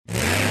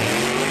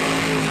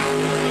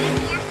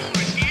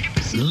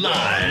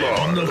Live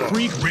on the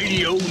Freak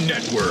Radio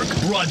Network.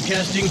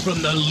 Broadcasting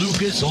from the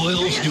Lucas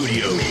Oil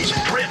Studios.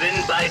 Driven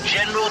by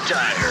General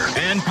Tire.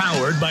 And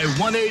powered by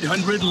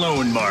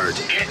 1-800 Mart.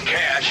 Get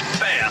cash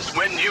fast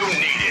when you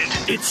need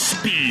it. It's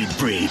Speed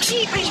Freaks.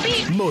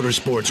 Speed.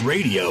 Motorsports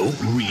Radio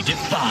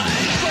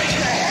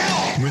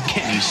redefined. With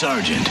Kenny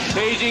Sargent.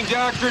 Paging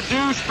Dr.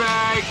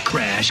 Douchebag.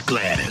 Crash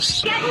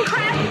Gladys. Get in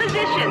crash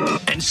position.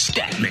 And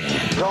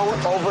Statman.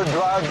 Don't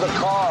overdrive the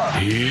car.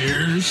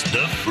 Here's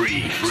the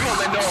Free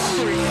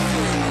Freaks.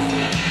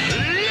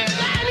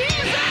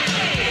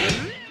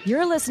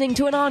 You're listening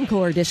to an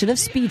encore edition of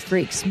Speed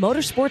Freaks,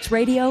 Motorsports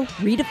Radio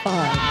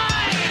redefined.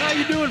 How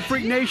you doing,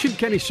 Freak Nation?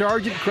 Kenny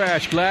Sargent,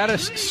 Crash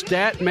Gladys,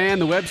 Statman.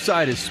 The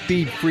website is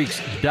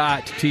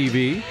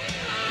speedfreaks.tv.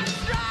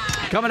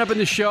 Coming up in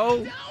the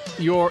show,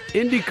 your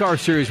IndyCar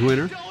Series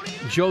winner,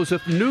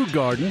 Joseph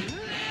Newgarden.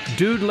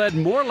 Dude led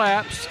more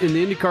laps in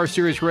the IndyCar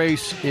Series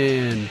race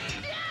in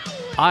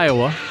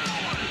Iowa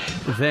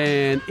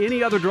than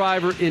any other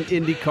driver in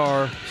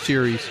IndyCar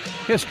Series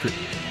history.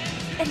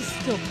 That is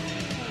still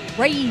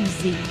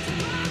crazy.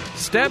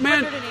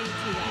 Statman,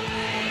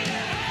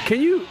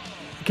 can you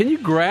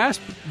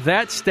grasp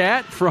that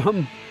stat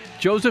from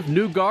Joseph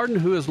Newgarden,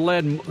 who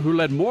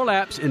led more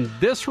laps in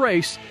this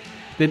race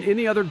than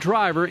any other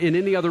driver in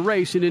any other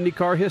race in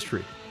IndyCar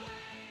history?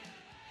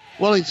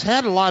 Well, he's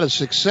had a lot of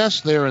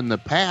success there in the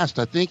past.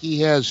 I think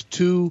he has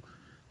 2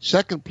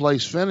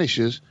 second-place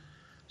finishes.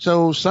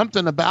 So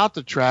something about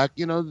the track,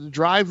 the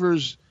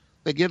drivers,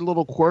 they get a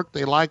little quirk.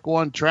 They like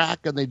one track,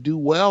 and they do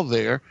well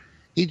there.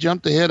 He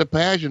jumped ahead of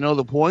Pagenaud,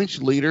 the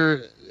points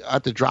leader,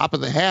 at the drop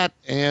of the hat,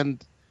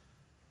 and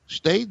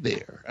stayed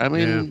there. I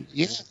mean,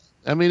 yeah.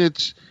 I mean,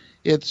 it's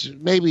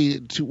maybe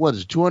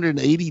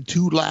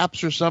 282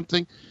 laps or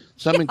something,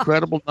 some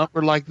incredible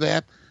number like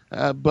that.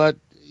 But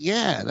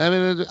yeah, I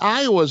mean,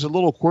 Iowa's a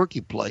little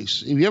quirky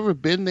place. Have you ever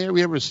been there? Have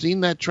you ever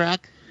seen that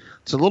track?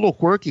 It's a little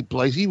quirky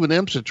place. Even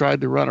IMSA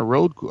tried to run a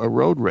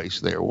road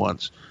race there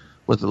once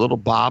with a little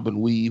bob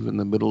and weave in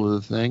the middle of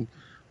the thing.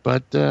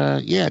 But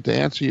yeah, to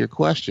answer your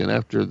question,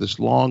 after this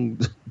long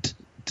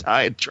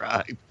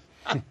diatribe.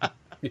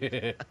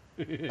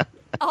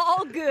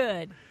 All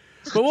good.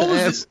 But what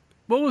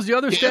was the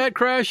other stat,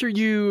 Crasher?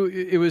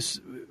 It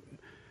was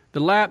the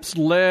laps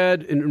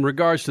led in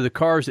regards to the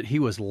cars that he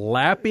was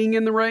lapping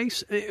in the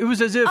race. It was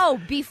as if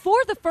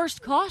before the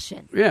first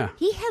caution. Yeah,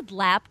 he had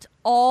lapped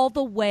all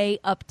the way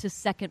up to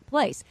second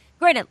place.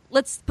 Granted,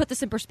 let's put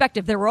this in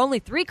perspective. There were only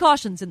 3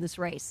 cautions in this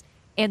race,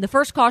 and the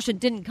first caution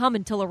didn't come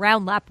until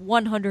around lap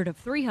 100 of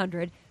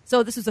 300.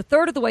 So this was a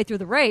third of the way through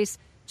the race.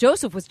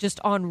 Joseph was just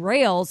on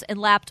rails and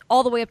lapped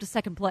all the way up to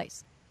second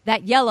place.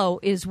 That yellow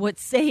is what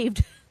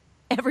saved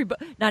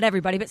not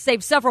everybody, but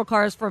saved several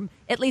cars from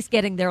at least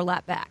getting their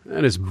lap back.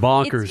 That is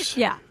bonkers.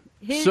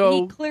 He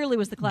clearly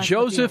was the class.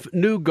 Joseph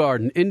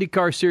Newgarden,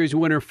 IndyCar Series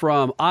winner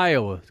from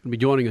Iowa, is going to be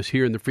joining us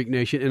here in the Freak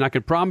Nation. And I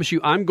can promise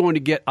you I'm going to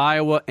get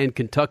Iowa and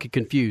Kentucky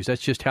confused.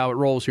 That's just how it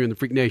rolls here in the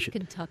Freak Nation.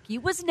 Kentucky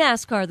was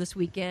NASCAR this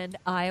weekend.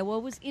 Iowa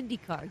was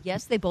IndyCar.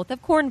 Yes, they both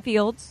have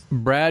cornfields.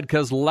 Brad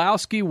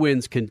Keselowski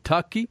wins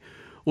Kentucky.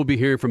 We'll be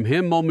hearing from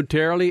him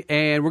momentarily.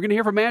 And we're going to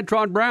hear from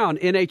Antron Brown,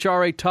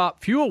 NHRA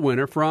Top Fuel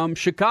winner from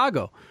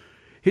Chicago.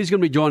 He's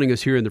going to be joining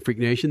us here in the Freak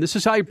Nation. This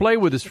is how you play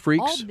with us,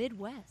 Freaks. All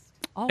Midwest.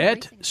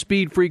 At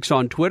Speed Freaks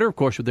on Twitter. Of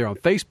course, we're there on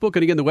Facebook.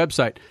 And again, the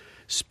website,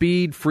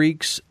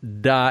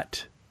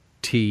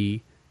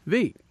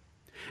 speedfreaks.tv.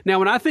 Now,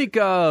 when I think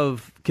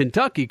of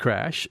Kentucky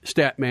Crash,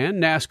 Statman,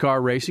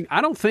 NASCAR racing,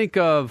 I don't think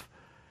of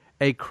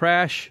a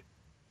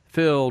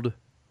crash-filled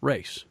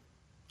race.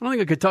 I don't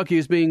think of Kentucky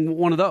as being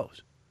one of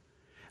those.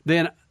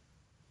 Then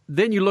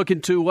you look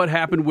into what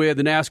happened with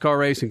the NASCAR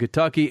race in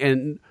Kentucky,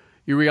 and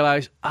you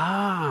realize,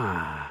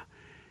 a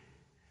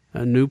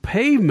new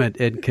pavement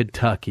in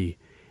Kentucky.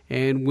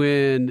 And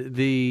when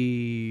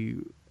the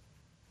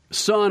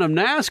son of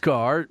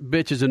NASCAR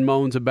bitches and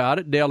moans about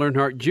it, Dale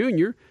Earnhardt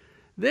Jr.,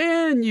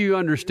 then you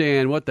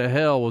understand what the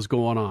hell was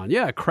going on.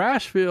 Yeah, a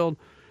crash-filled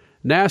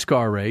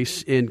NASCAR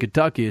race in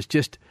Kentucky is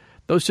just,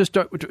 those just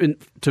are,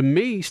 to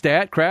me,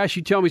 Crash,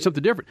 you tell me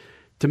something different.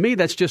 To me,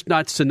 that's just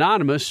not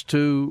synonymous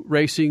to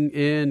racing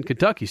in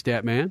Kentucky,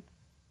 Statman.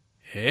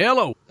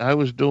 Hello. I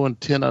was doing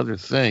 10 other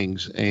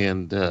things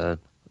and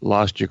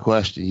lost your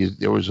question.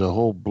 There was a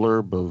whole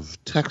blurb of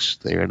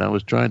text there, and I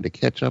was trying to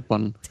catch up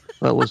on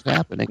what was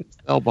happening.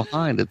 Fell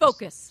behind it.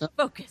 Focus.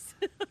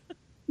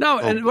 No,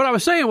 and what I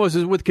was saying was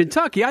with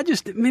Kentucky,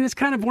 it's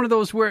kind of one of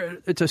those where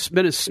it's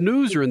been a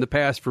snoozer in the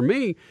past for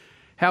me.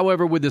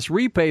 However, with this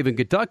repave in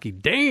Kentucky,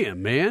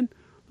 damn, man,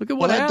 look at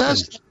what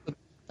happened.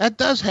 That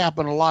does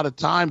happen a lot of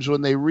times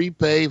when they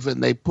repave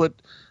and they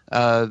put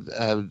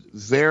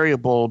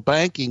variable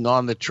banking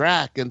on the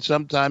track, and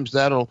sometimes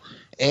that'll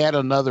add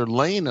another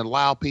lane and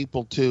allow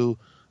people to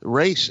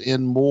race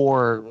in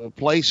more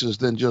places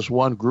than just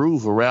one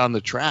groove around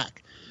the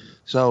track.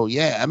 So,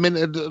 yeah, I mean,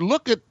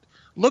 look at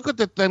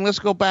the thing. Let's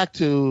go back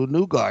to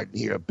Newgarden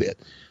here a bit.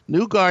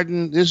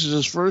 Newgarden, this is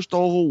his first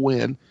oval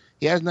win.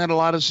 He hasn't had a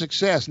lot of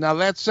success. Now,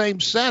 that same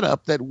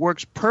setup that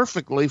works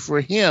perfectly for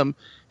him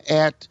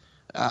at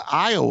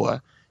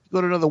Iowa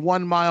go to another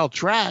 1 mile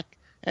track,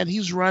 and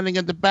he's running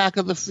at the back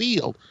of the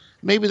field.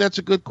 Maybe that's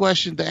a good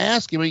question to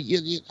ask him.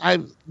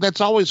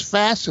 That's always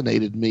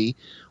fascinated me,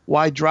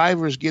 why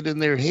drivers get in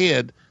their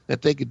head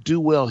that they could do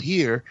well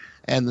here,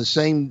 and the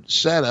same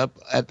setup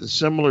at the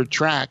similar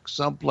track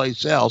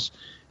someplace else,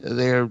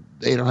 they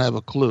don't have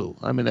a clue.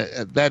 I mean,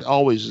 that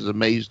always has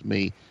amazed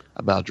me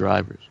about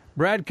drivers.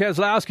 Brad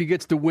Keselowski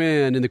gets the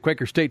win in the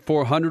Quaker State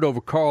 400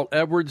 over Carl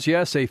Edwards.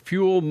 Yes, a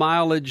fuel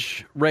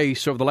mileage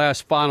race over the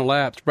last final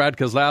laps. Brad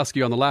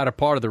Keselowski on the latter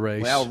part of the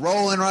race. Well,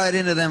 rolling right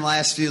into them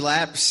last few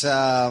laps.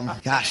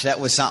 Gosh, that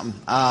was something.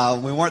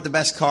 We weren't the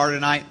best car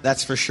tonight,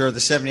 that's for sure. The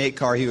 78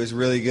 car, he was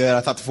really good.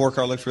 I thought the 4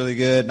 car looked really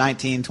good.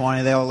 19,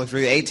 20, they all looked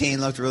really good. 18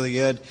 looked really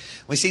good.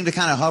 We seemed to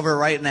kind of hover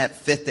right in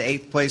that 5th to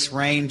 8th place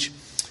range.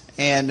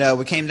 And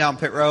we came down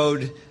pit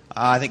road.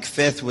 I think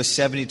 5th was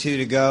 72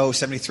 to go,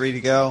 73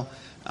 to go.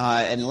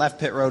 And left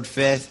pit road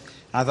 5th.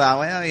 I thought,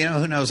 well,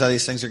 who knows how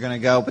these things are going to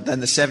go. But then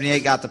the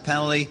 78 got the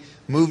penalty,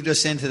 moved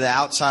us into the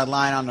outside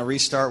line on the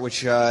restart,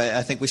 which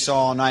I think we saw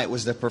all night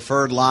was the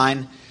preferred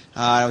line.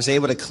 I was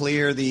able to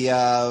clear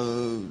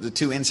the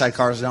 2 inside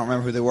cars, I don't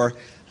remember who they were,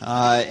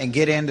 and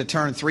get into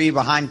turn 3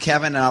 behind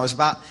Kevin. And I was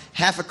about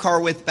half a car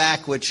width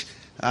back, which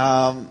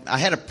I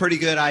had a pretty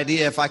good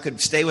idea if I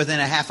could stay within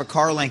a half a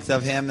car length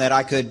of him that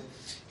I could,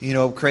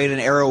 create an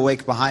aero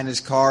wake behind his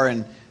car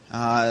and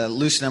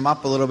loosen him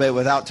up a little bit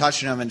without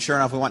touching him. And sure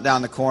enough, we went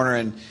down the corner,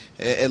 and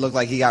it looked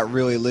like he got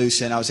really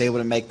loose, and I was able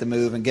to make the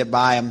move and get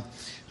by him.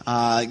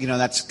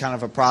 That's kind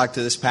of a product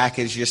of this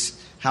package, just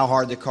how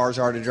hard the cars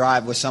are to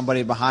drive with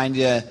somebody behind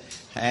you.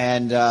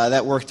 And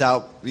that worked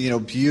out,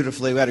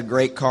 beautifully. We had a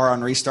great car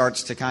on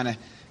restarts to kind of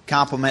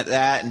complement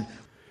that. And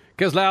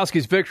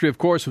Keselowski's victory, of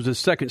course, was his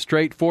second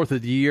straight, 4th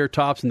of the year,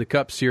 tops in the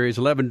Cup Series.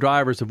 11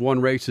 drivers have won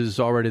races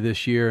already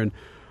this year and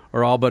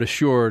are all but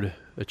assured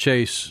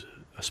a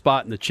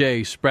spot in the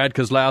chase. Brad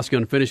Keselowski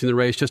on finishing the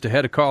race just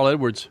ahead of Carl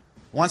Edwards.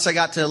 Once I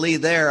got to the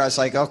lead there, I was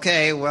like,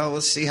 okay, well,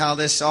 let's see how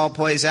this all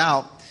plays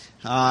out.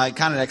 I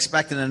kind of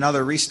expected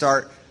another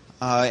restart,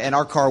 and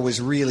our car was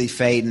really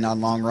fading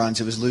on long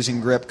runs. It was losing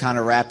grip kind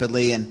of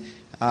rapidly, and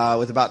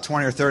with about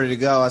 20 or 30 to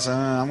go, I was like,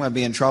 I'm going to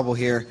be in trouble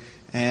here.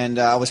 And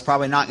I was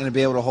probably not going to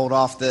be able to hold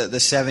off the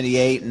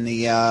 78 and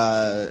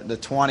the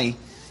 20.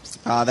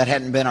 That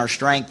hadn't been our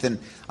strength. And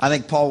I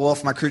think Paul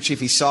Wolf, my crew chief,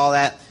 he saw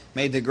that,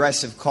 made the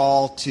aggressive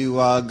call to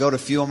go to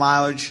fuel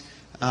mileage.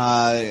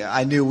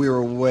 I knew we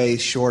were way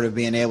short of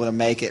being able to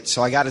make it.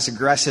 So I got as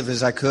aggressive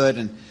as I could,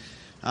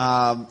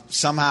 and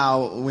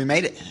somehow we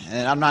made it.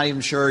 And I'm not even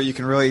sure you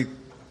can really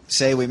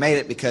say we made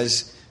it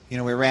because, we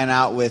ran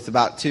out with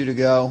about 2 to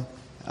go.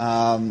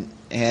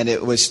 And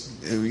it was,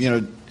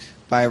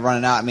 by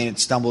running out, it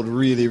stumbled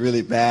really,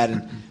 really bad.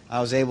 And I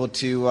was able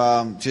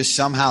to just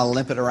somehow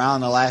limp it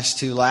around the last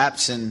 2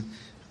 laps and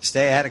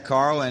stay ahead of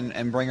Carl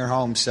and bring her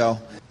home. So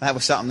that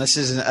was something. This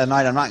is a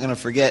night I'm not going to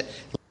forget.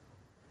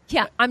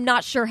 Yeah, I'm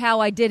not sure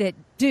how I did it.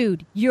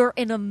 Dude, you're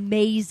an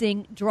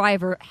amazing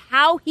driver.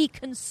 How he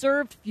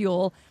conserved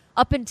fuel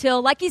up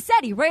until, like he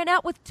said, he ran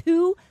out with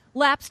 2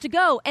 laps to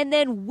go and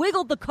then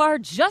wiggled the car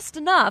just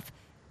enough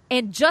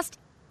and just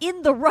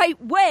in the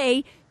right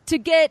way to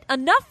get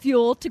enough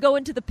fuel to go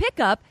into the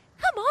pickup.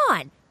 Come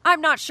on.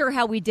 I'm not sure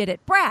how we did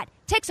it. Brad,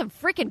 take some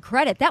freaking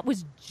credit. That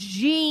was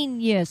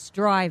genius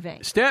driving.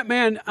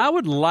 Statman, I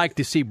would like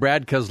to see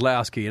Brad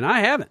Keselowski, and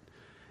I haven't,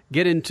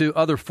 get into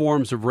other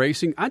forms of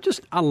racing.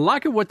 I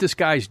like what this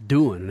guy's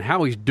doing and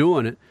how he's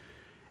doing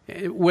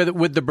it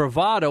with the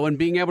bravado and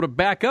being able to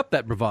back up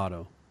that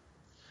bravado.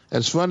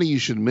 It's funny you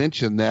should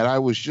mention that. I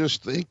was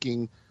just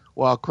thinking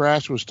while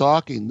Crash was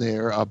talking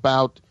there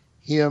about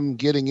him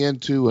getting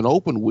into an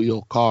open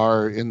wheel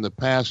car in the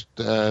past,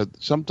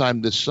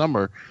 sometime this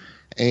summer,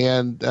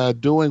 and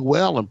doing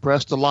well,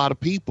 impressed a lot of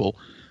people.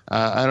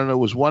 I don't know, it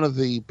was one of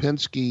the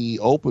Penske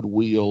open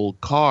wheel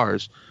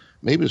cars,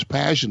 maybe it was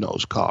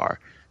Pagenaud's car,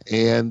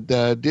 and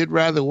did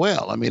rather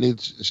well.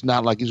 It's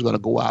not like he's going to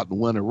go out and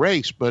win a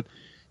race, but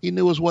he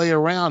knew his way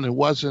around and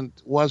wasn't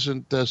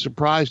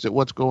surprised at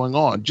what's going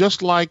on.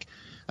 Just like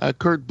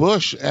Kurt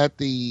Busch at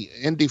the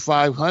Indy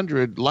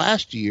 500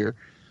 last year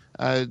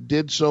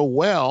did so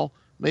well,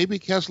 maybe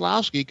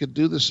Keselowski could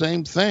do the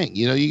same thing.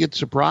 You get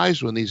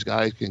surprised when these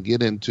guys can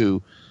get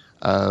into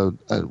a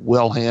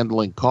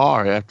well-handling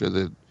car after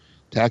the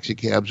taxi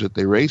cabs that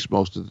they race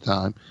most of the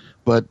time.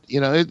 But,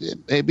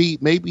 maybe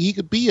he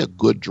could be a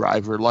good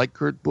driver like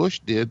Kurt Busch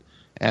did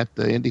at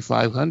the Indy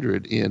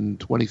 500 in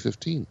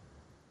 2015.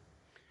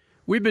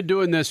 We've been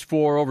doing this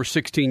for over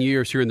 16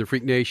 years here in the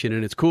Freak Nation,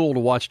 and it's cool to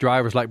watch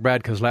drivers like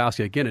Brad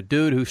Keselowski. Again, a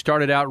dude who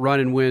started out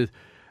running with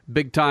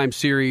big-time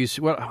series,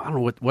 well, I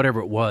don't know,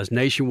 whatever it was,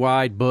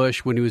 Nationwide, Busch,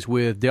 when he was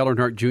with Dale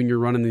Earnhardt Jr.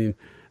 running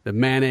the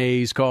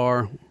Mayonnaise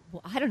car.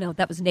 Well, I don't know if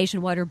that was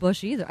Nationwide or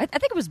Busch either. I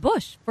think it was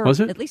Busch for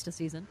at least a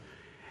season.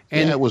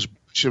 And it was,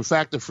 in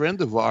fact, a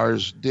friend of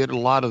ours did a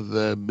lot of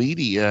the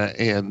media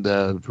and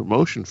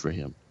promotion for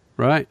him.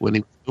 Right. When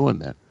he was doing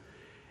that.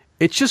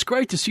 It's just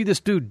great to see this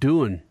dude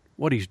doing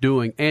what he's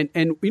doing. And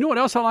you know what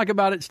else I like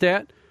about it,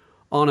 Stat?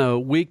 On a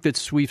week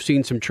we've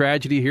seen some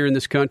tragedy here in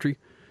this country,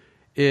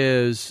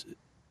 is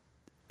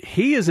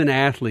he is an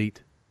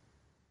athlete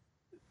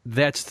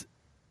that's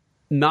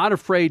not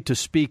afraid to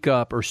speak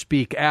up or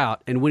speak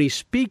out. And when he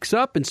speaks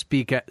up and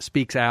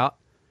speaks out,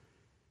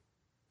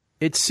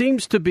 it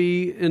seems to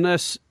be,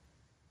 unless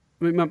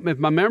if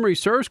my memory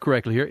serves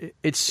correctly here,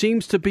 it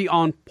seems to be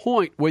on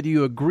point whether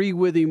you agree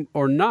with him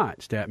or not,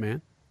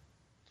 Statman.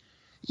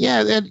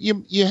 Yeah, and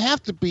you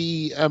have to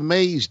be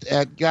amazed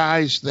at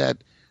guys that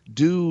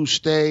do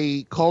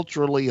stay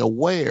culturally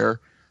aware,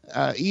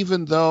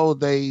 even though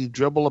they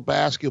dribble a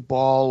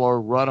basketball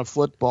or run a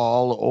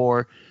football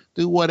or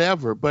do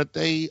whatever. But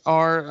they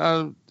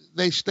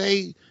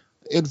stay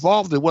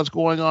involved in what's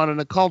going on in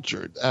the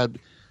culture.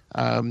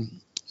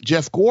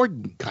 Jeff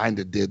Gordon kind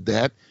of did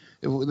that.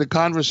 The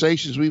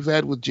conversations we've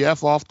had with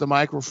Jeff off the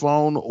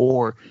microphone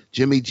or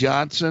Jimmy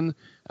Johnson,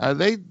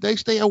 they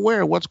stay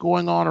aware of what's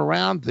going on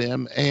around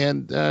them,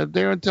 and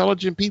they're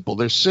intelligent people.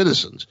 They're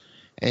citizens,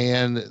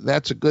 and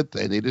that's a good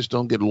thing. They just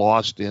don't get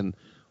lost in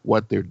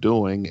what they're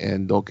doing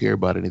and don't care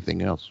about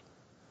anything else.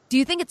 Do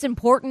you think it's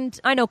important?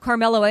 I know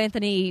Carmelo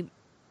Anthony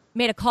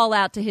made a call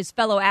out to his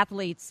fellow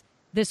athletes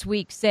this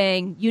week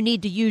saying, you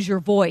need to use your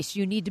voice.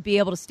 You need to be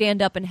able to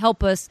stand up and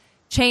help us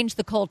change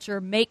the culture,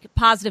 make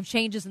positive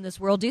changes in this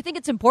world. Do you think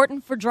it's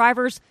important for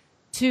drivers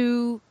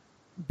to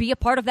be a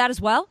part of that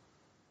as well?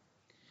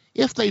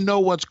 If they know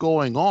what's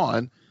going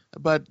on,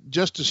 but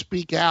just to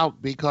speak out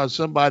because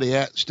somebody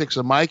sticks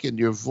a mic in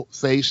your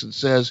face and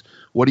says,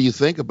 what do you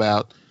think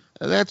about?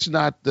 That's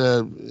not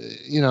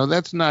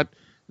that's not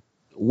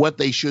what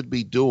they should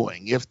be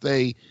doing. If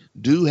they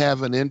do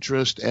have an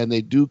interest and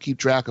they do keep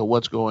track of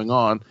what's going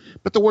on.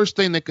 But the worst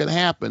thing that could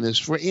happen is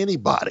for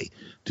anybody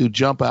to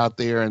jump out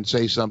there and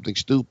say something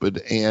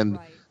stupid, and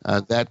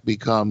that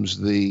becomes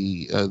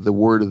the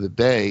word of the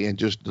day and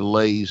just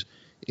delays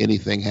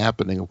anything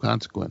happening of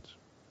consequence.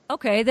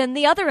 Okay, then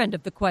the other end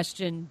of the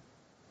question,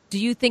 do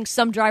you think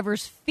some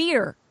drivers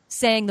fear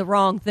saying the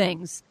wrong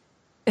things?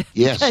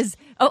 Yes.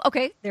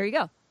 Okay, there you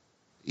go.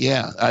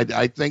 Yeah,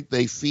 I think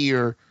they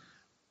fear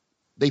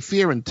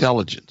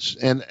intelligence,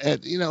 and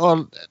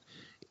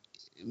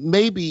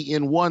maybe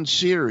in one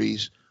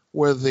series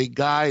where the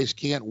guys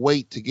can't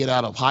wait to get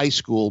out of high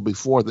school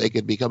before they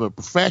could become a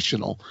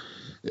professional,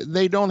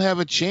 they don't have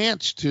a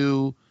chance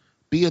to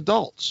be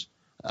adults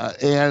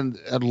and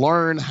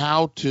learn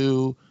how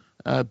to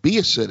be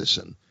a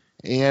citizen,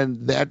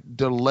 and that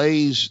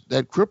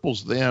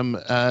cripples them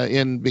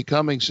in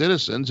becoming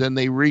citizens, and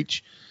they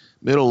reach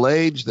middle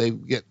age.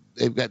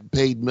 They've got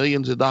paid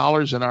millions of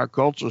dollars, and our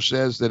culture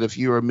says that if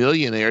you're a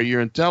millionaire,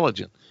 you're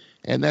intelligent,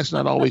 and that's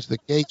not always the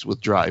case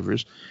with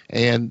drivers.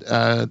 And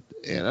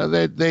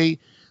they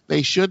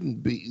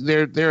shouldn't be.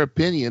 Their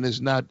opinion is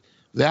not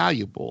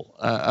valuable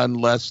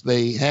unless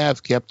they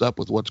have kept up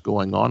with what's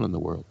going on in the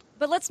world.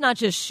 But let's not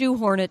just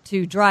shoehorn it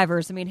to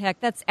drivers. I mean, heck,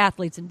 that's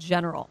athletes in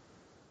general.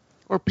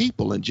 Or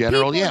people in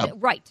general,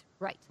 Right.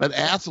 But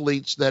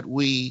athletes that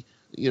we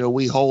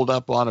hold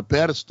up on a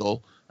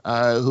pedestal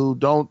who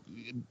don't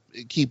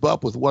keep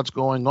up with what's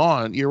going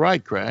on. You're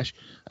right, Crash.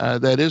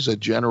 That is a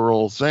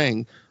general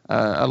thing.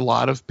 A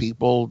lot of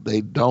people,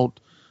 they don't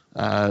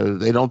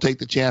take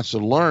the chance to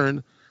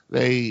learn.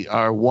 They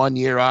are 1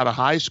 year out of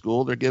high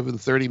school. They're given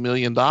 $30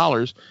 million,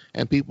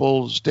 and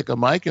people stick a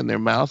mic in their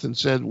mouth and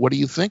said, what do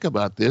you think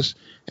about this?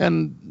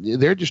 And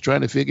they're just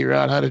trying to figure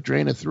out how to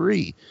drain a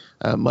three,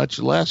 much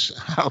less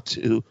how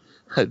to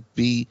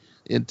be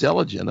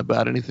intelligent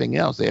about anything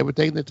else. They haven't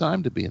taken the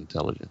time to be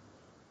intelligent.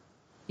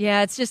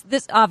 Yeah, it's just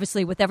this,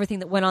 obviously, with everything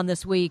that went on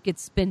this week,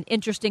 it's been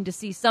interesting to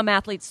see some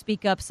athletes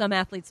speak up, some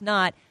athletes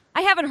not.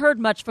 I haven't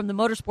heard much from the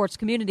motorsports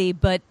community,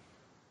 but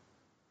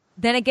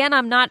then again,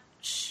 I'm not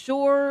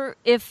sure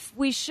if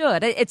we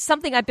should. It's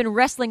something I've been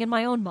wrestling in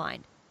my own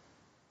mind.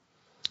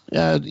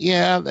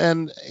 Yeah,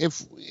 and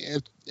if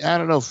I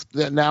don't know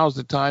if now's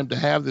the time to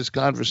have this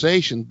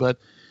conversation, but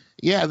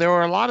yeah, there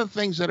are a lot of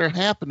things that are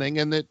happening,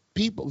 and that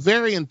people,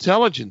 very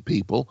intelligent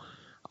people,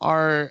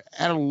 are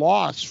at a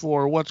loss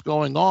for what's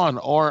going on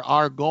or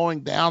are going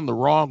down the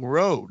wrong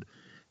road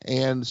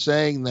and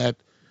saying that,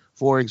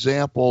 for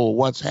example,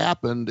 what's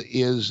happened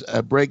is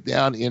a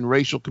breakdown in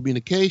racial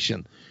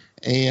communication.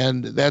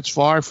 And that's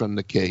far from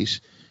the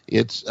case.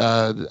 It's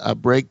a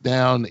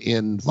breakdown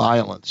in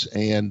violence.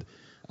 And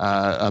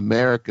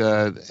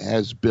America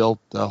has built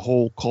a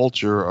whole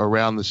culture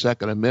around the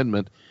Second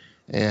Amendment.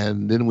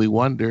 And then we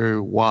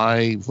wonder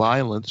why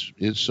violence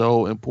is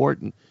so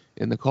important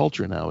in the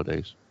culture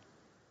nowadays.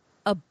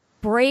 A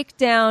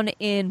breakdown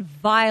in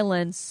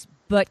violence,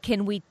 but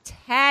can we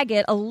tag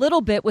it a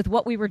little bit with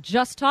what we were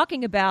just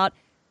talking about,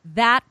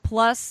 that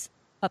plus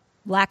a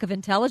lack of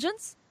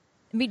intelligence?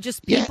 I mean,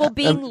 just people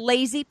being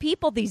lazy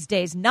people these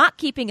days, not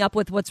keeping up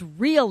with what's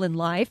real in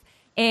life,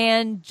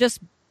 and just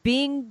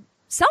being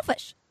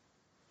selfish,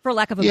 for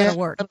lack of a better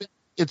word. I mean,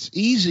 it's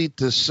easy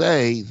to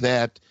say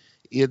that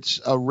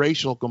it's a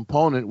racial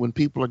component when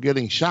people are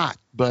getting shot.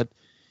 But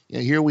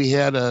here we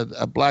had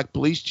a black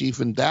police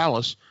chief in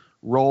Dallas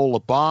roll a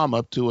bomb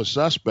up to a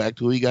suspect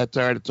who he got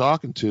tired of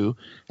talking to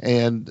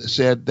and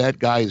said that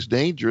guy is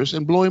dangerous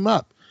and blew him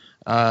up.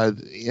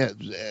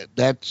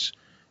 That's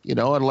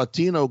a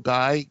Latino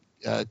guy,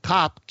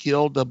 cop,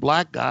 killed a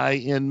black guy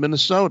in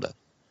Minnesota.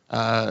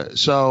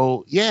 There's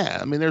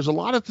a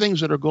lot of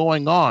things that are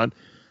going on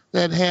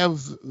that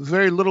have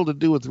very little to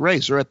do with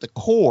race, or at the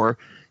core,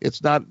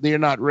 they're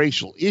not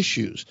racial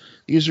issues.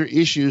 These are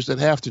issues that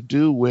have to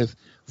do with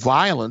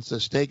violence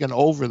that's taken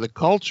over the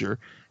culture,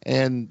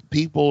 and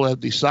people have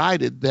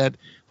decided that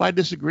if I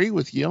disagree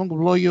with you, I'm going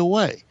to blow you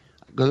away.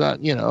 Because,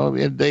 in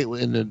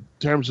the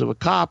terms of a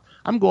cop,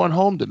 I'm going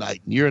home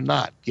tonight, and you're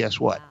not. Guess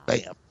what?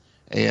 Bam.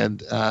 And,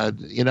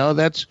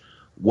 that's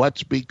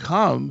what's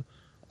become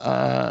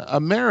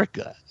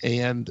America,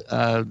 and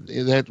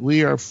that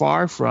we are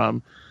far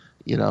from,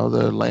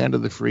 the land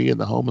of the free and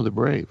the home of the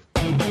brave.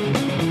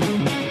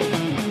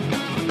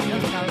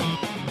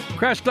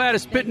 Crash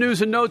Gladys, Pit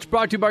News and Notes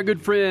brought to you by our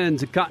good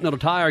friends at Continental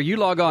Tire. You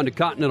log on to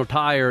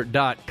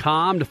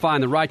ContinentalTire.com to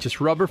find the righteous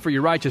rubber for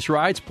your righteous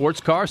ride,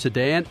 sports car,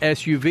 sedan,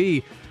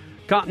 SUV.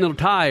 Continental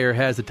Tire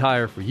has the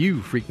tire for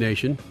you, Freak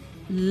Nation.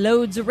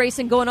 Loads of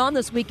racing going on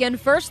this weekend.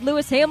 First,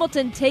 Lewis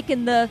Hamilton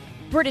taking the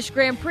British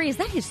Grand Prix. Is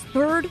that his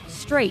third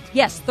straight?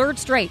 Yes, third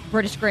straight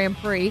British Grand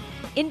Prix.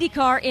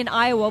 IndyCar in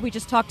Iowa, we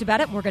just talked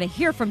about it. We're going to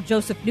hear from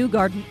Joseph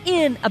Newgarden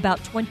in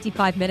about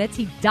 25 minutes.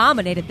 He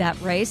dominated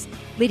that race,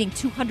 leading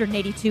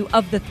 282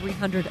 of the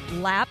 300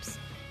 laps.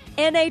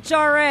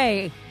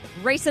 NHRA,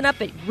 racing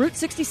up at Route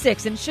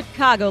 66 in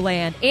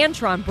Chicagoland.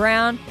 Antron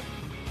Brown.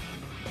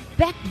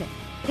 Beckman.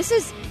 This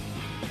is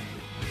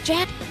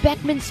Jack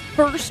Beckman's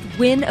first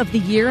win of the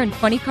year in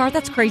Funny Car.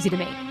 That's crazy to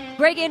me.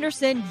 Greg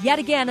Anderson, yet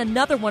again,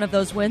 another one of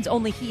those wins.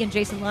 Only he and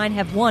Jason Line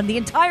have won the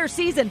entire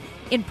season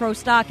in Pro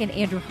Stock, and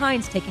Andrew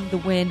Hines taking the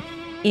win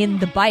in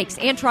the bikes.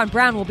 Antron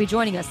Brown will be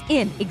joining us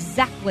in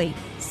exactly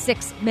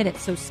 6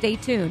 minutes, so stay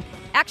tuned.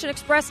 Action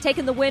Express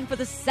taking the win for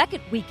the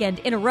second weekend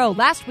in a row.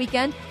 Last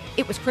weekend,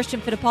 it was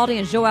Christian Fittipaldi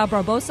and Joao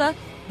Barbosa.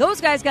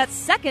 Those guys got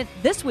second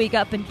this week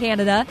up in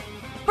Canada.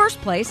 First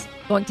place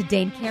going to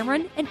Dane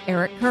Cameron and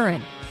Eric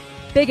Curran.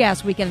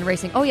 Big-ass weekend in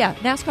racing. Oh, yeah,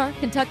 NASCAR,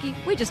 Kentucky.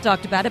 We just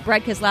talked about it.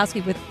 Brad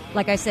Keselowski with,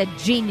 like I said,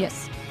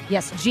 genius.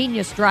 Yes,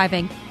 genius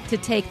driving to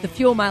take the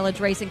fuel mileage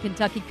race in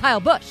Kentucky. Kyle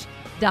Busch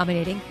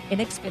dominating in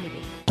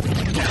Xfinity.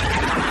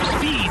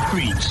 Speed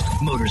Freaks,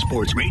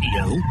 Motorsports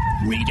Radio,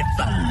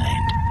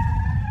 redefined.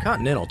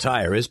 Continental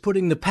Tire is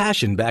putting the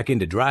passion back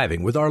into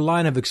driving with our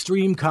line of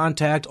extreme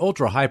contact,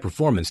 ultra-high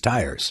performance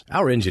tires.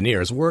 Our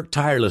engineers work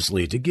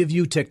tirelessly to give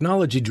you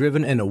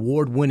technology-driven and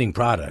award-winning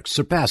products,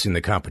 surpassing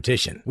the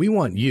competition. We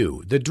want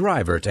you, the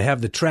driver, to have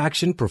the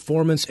traction,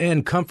 performance,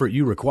 and comfort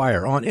you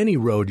require on any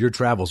road your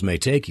travels may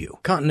take you.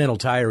 Continental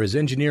Tire is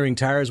engineering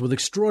tires with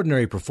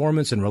extraordinary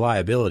performance and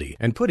reliability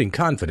and putting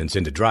confidence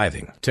into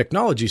driving.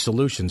 Technology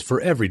solutions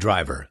for every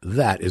driver.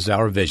 That is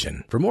our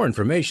vision. For more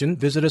information,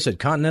 visit us at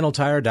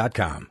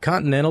ContinentalTire.com.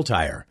 Continental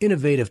Tire.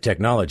 Innovative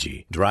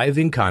technology.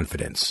 Driving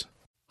confidence.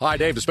 Hi,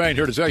 Dave Despain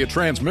here to tell you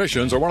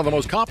transmissions are one of the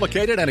most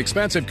complicated and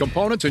expensive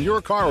components in your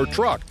car or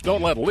truck.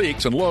 Don't let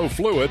leaks and low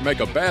fluid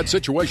make a bad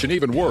situation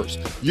even worse.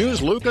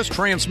 Use Lucas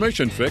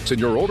Transmission Fix in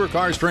your older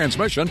car's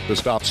transmission to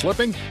stop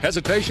slipping,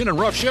 hesitation, and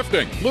rough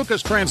shifting.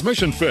 Lucas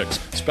Transmission Fix,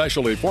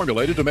 specially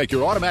formulated to make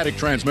your automatic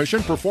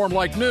transmission perform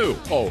like new.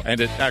 Oh,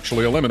 and it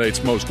actually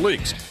eliminates most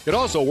leaks. It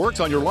also works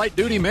on your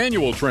light-duty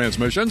manual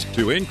transmissions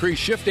to increase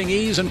shifting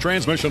ease and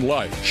transmission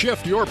life.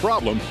 Shift your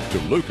problem to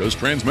Lucas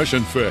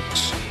Transmission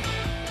Fix.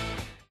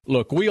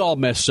 Look, we all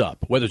mess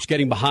up, whether it's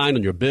getting behind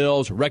on your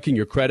bills, wrecking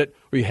your credit,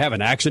 or you have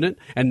an accident,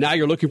 and now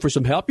you're looking for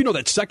some help. You know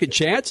that second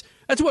chance?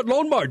 That's what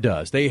Loan Mart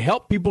does. They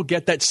help people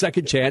get that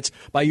second chance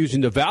by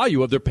using the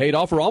value of their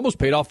paid-off or almost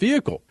paid-off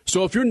vehicle.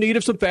 So if you're in need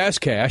of some fast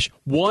cash,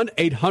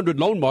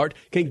 1-800-LOAN-MART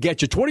can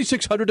get you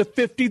 $2,600 to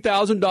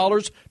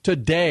 $50,000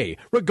 today,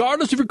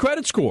 regardless of your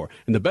credit score.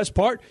 And the best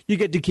part, you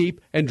get to keep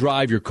and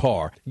drive your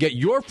car. Get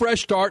your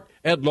fresh start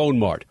at Loan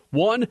Mart.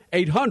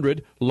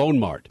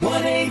 1-800-LOAN-MART.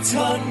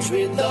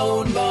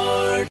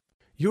 1-800-LOAN-MART.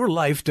 Your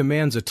life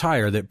demands a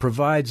tire that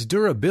provides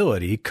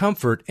durability,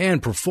 comfort,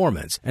 and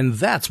performance, and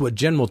that's what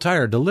General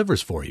Tire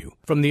delivers for you.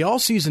 From the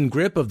all-season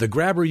grip of the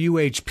Grabber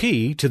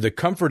UHP to the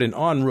comfort and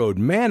on-road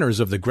manners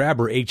of the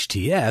Grabber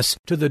HTS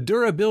to the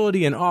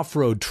durability and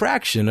off-road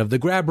traction of the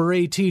Grabber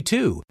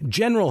AT2,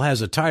 General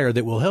has a tire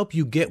that will help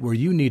you get where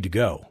you need to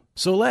go.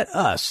 So let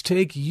us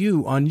take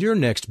you on your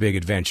next big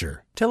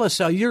adventure. Tell us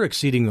how you're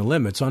exceeding the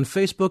limits on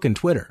Facebook and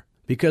Twitter,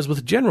 because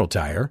with General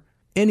Tire,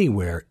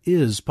 anywhere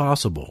is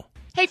possible.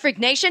 Hey, Freak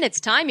Nation, it's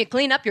time you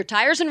clean up your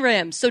tires and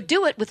rims, so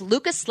do it with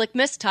Lucas Slick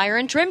Mist Tire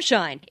and Trim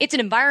Shine. It's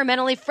an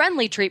environmentally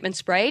friendly treatment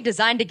spray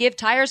designed to give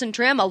tires and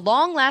trim a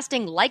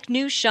long-lasting,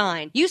 like-new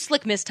shine. Use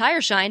Slick Mist Tire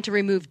Shine to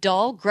remove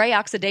dull, gray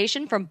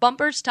oxidation from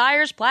bumpers,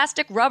 tires,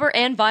 plastic, rubber,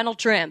 and vinyl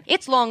trim.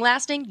 It's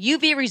long-lasting,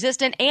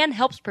 UV-resistant, and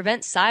helps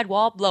prevent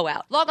sidewall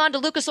blowout. Log on to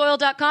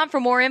lucasoil.com for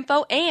more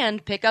info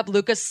and pick up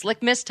Lucas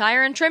Slick Mist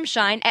Tire and Trim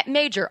Shine at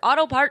major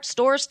auto parts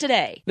stores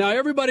today. Now,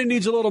 everybody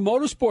needs a little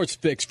motorsports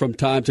fix from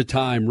time to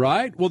time, right?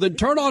 right? Well, then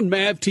turn on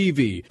MAV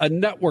TV, a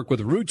network with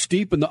roots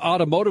deep in the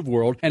automotive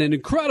world and an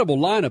incredible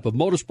lineup of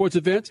motorsports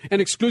events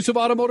and exclusive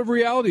automotive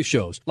reality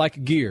shows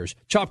like Gears,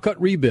 Chop Cut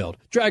Rebuild,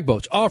 Drag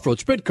Boats, Off-Road,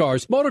 Sprint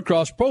Cars,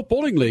 Motocross, Pro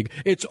Bowling League.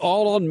 It's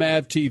all on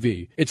MAV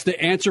TV. It's the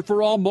answer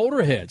for all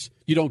motorheads.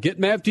 You don't get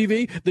MAV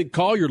TV? Then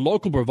call your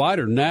local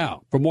provider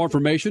now. For more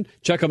information,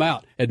 check them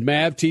out at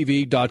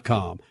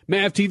mavtv.com.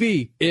 MAV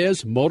TV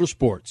is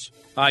motorsports.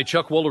 Hi,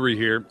 Chuck Woolery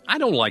here. I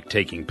don't like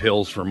taking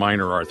pills for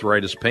minor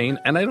arthritis pain,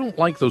 and I don't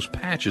like those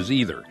patches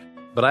either.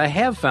 But I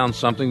have found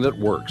something that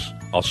works.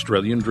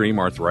 Australian Dream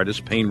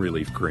Arthritis Pain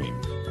Relief Cream.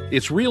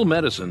 It's real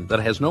medicine that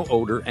has no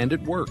odor, and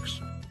it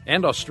works.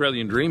 And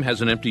Australian Dream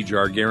has an empty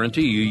jar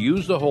guarantee. You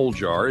use the whole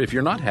jar. If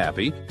you're not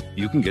happy,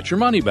 you can get your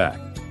money back.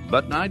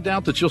 But I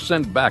doubt that you'll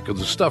send back because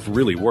the stuff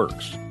really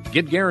works.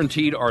 Get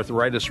guaranteed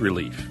arthritis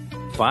relief.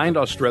 Find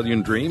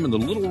Australian Dream in the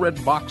little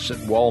red box at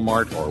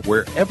Walmart or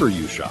wherever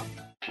you shop.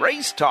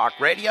 Race Talk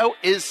Radio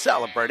is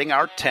celebrating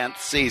our 10th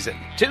season.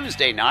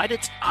 Tuesday night,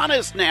 it's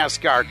Honest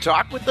NASCAR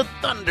Talk with the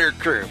Thunder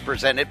Crew,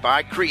 presented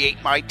by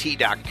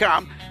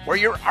CreateMyT.com, where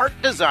your art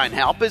design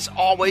help is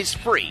always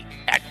free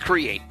at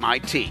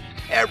CreateMyT.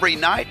 Every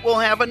night, we'll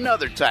have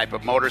another type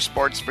of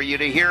motorsports for you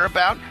to hear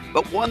about,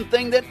 but one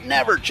thing that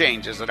never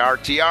changes at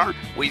RTR,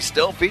 we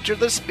still feature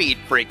the Speed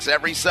Freaks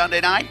every Sunday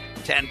night,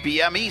 10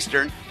 p.m.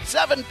 Eastern,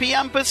 7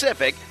 p.m.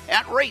 Pacific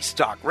at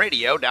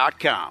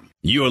racetalkradio.com.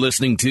 You're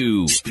listening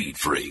to Speed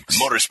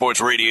Freaks,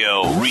 Motorsports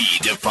Radio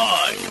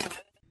Redefined.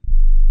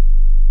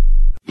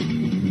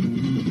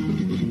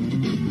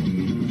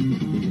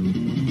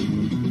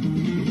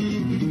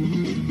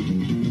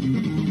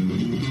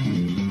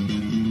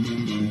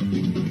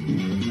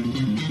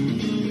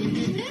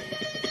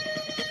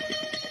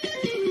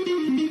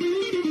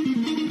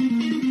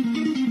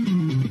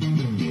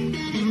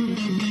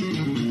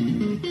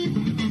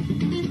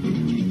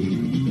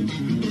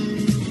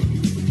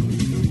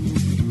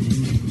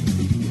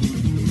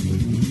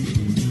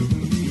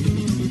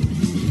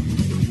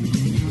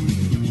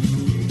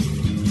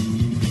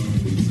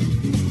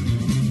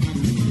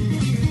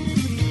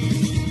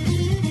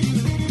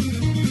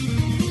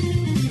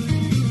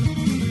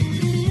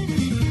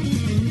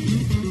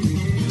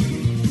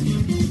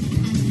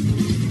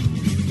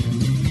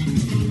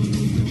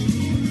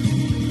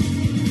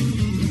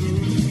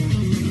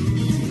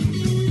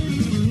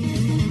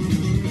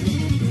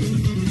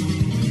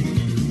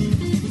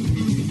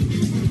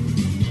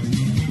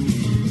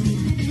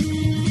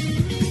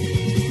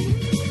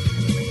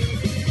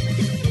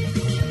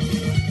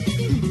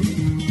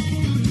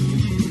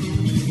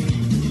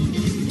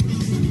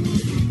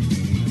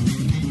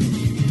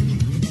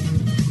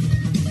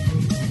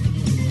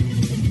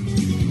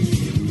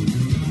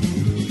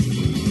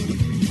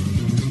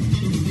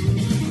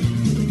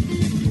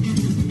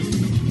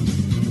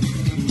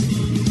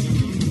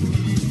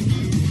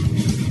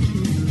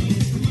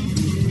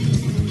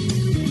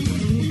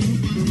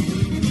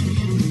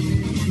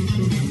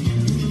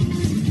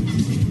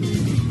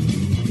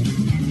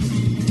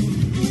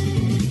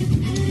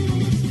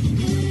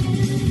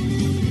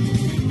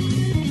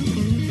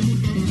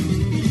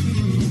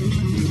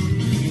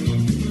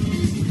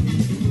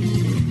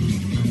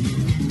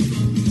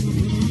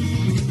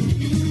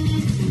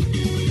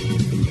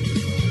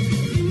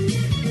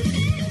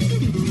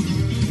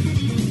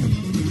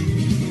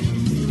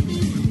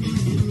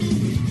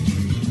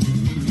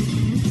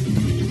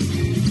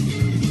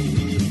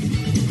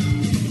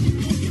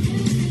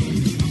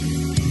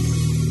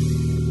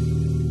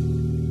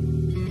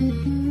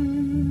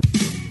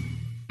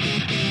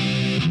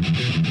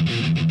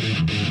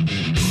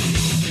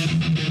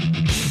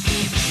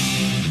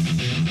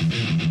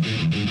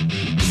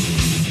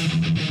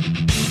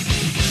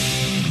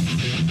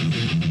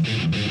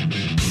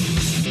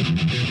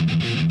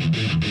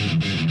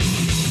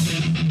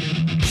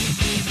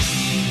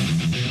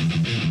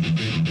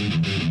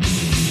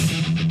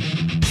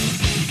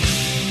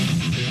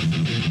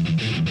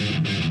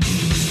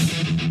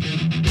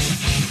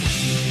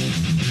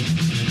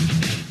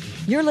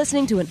 You're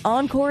listening to an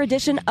encore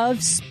edition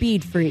of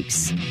Speed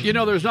Freaks. You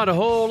know, there's not a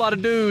whole lot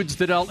of dudes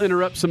that I'll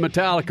interrupt some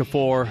Metallica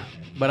for,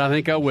 but I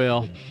think I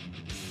will.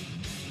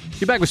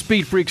 You're back with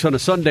Speed Freaks on a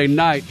Sunday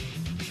night.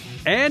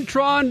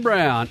 Antron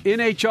Brown,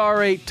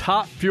 NHRA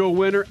Top Fuel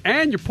winner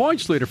and your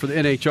points leader for the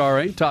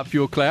NHRA Top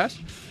Fuel class.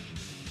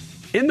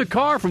 In the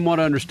car, from what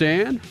I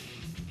understand,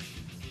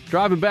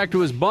 driving back to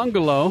his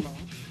bungalow.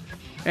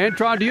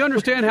 Antron, do you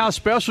understand how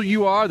special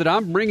you are that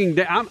I'm bringing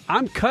down?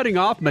 I'm cutting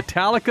off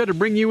Metallica to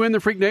bring you in the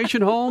Freak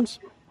Nation, Holmes?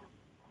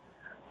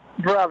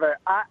 Brother,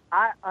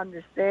 I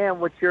understand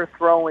what you're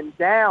throwing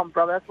down,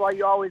 brother. That's why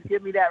you always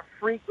give me that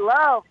freak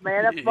love,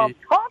 man. That's what I'm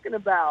talking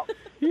about.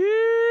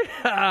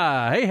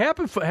 Yeah. Hey,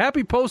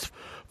 happy post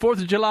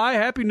 4th of July.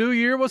 Happy New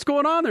Year. What's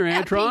going on there,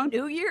 Antron? Happy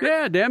New Year.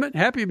 Yeah, damn it.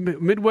 Happy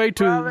midway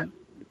to brother,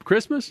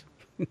 Christmas.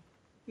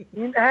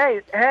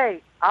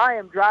 Hey, I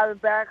am driving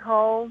back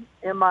home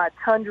in my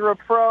Tundra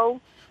Pro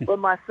with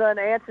my son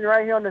Anson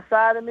right here on the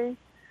side of me.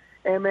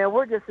 And, man,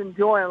 we're just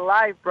enjoying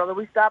life, brother.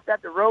 We stopped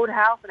at the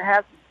Roadhouse and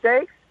had some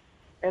steaks.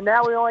 And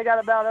now we only got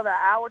about another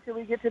hour till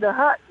we get to the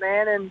hut,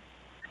 man.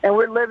 And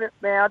we're living,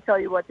 man, I'll tell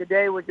you what,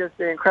 today was just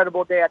an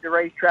incredible day at the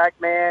racetrack,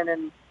 man.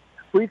 And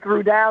we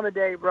threw down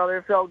today, brother.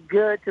 It felt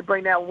good to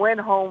bring that win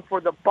home for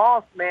the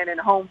boss, man, in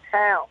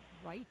hometown.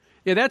 Right.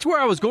 Yeah, that's where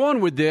I was going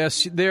with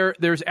this.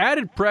 There's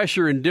added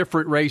pressure in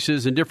different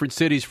races in different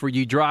cities for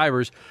you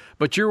drivers.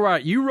 But you're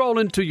right. You roll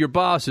into your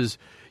bosses.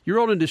 You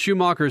roll into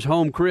Schumacher's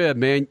home crib,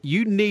 man.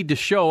 You need to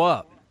show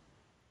up.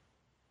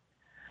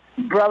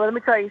 Brother, let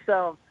me tell you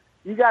something.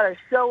 You got to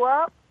show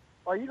up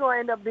or you're going to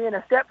end up being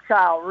a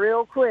stepchild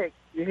real quick.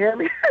 You hear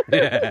me?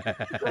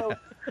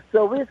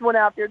 So we just went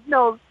out there. You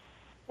know,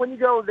 when you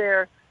go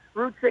there,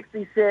 Route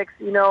 66,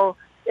 you know,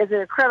 is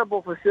an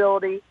incredible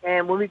facility.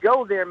 And when we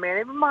go there, man,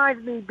 it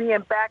reminds me of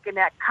being back in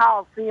that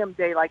Coliseum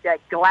day, like that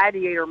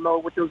gladiator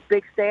mode with those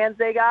big stands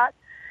they got.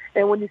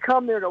 And when you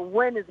come there, the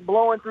wind is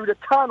blowing through the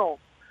tunnel.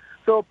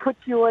 So it puts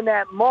you in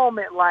that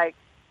moment like,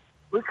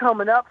 we're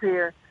coming up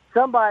here.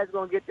 Somebody's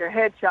going to get their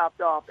head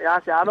chopped off. And I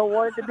said, I don't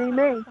want it to be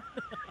me.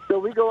 So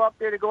we go up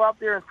there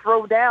and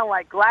throw down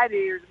like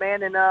gladiators,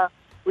 man. And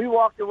we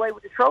walked away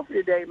with the trophy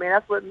today,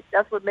 man.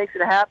 That's what makes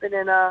it happen.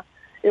 And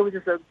it was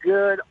just a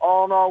good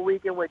all-in-all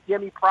weekend with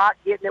Jimmy Prock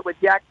getting it with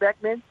Jack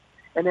Beckman.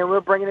 And then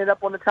we're bringing it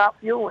up on the Top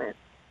Fuel end.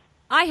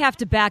 I have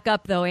to back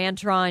up, though,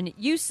 Antron.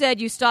 You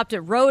said you stopped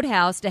at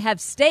Roadhouse to have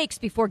steaks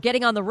before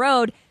getting on the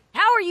road.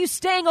 How are you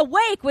staying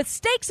awake with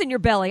steaks in your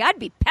belly? I'd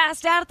be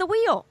passed out at the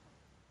wheel.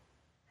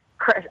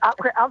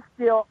 I'm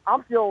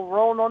still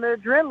rolling on the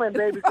adrenaline,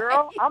 baby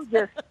girl. I'm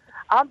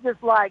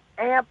just like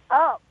amped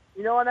up.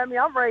 You know what I mean?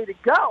 I'm ready to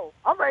go.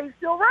 I'm ready to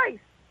still race.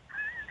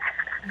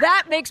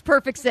 That makes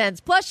perfect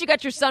sense. Plus, you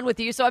got your son with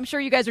you, so I'm sure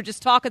you guys are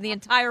just talking the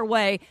entire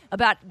way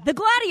about the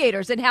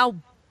gladiators and how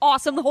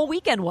awesome the whole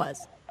weekend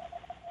was.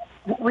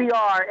 We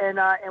are,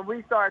 and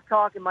we started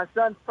talking. My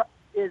son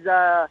is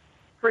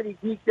pretty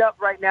geeked up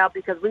right now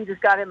because we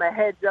just got him a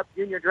heads-up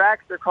junior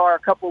dragster car a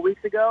couple of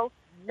weeks ago.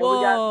 And we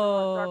got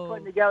to start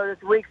putting together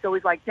this week. So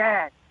he's like,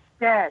 Dad,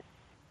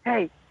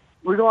 hey,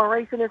 we're going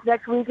racing this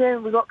next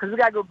weekend. Because we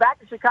got to go back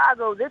to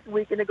Chicago this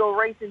weekend to go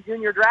racing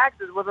junior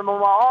dragsters with him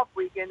on my off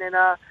weekend. And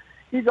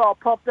he's all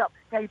pumped up.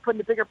 Hey, you putting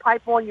the bigger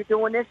pipe on? You're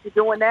doing this, you're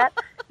doing that.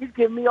 He's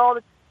giving me all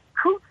the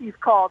crew chief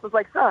calls. I was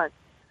like, son,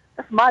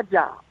 that's my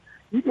job.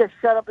 You just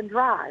shut up and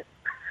drive.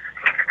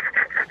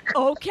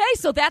 Okay,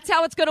 so that's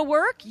how it's going to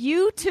work.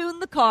 You tune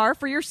the car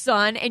for your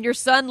son, and your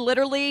son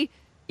literally,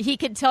 he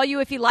can tell you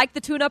if he liked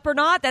the tune-up or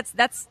not.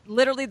 That's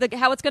literally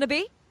how it's going to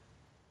be?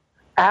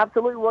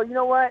 Absolutely. Well, you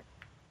know what?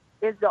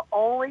 It's the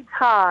only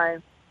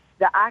time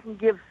that I can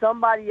give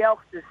somebody else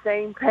the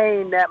same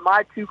pain that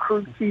my two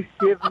crew chiefs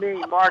give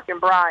me, Mark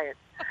and Brian.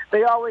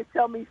 They always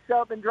tell me shut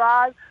up and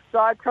drive, so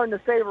I turn the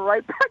favor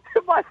right back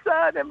to my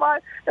son and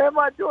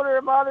my daughter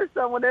and my other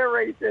son when they're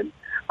racing.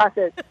 I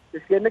said,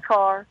 just get in the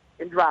car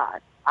and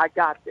drive. I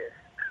got this.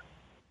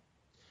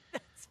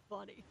 That's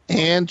funny.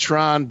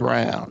 Antron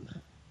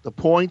Brown, the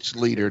points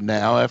leader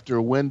now after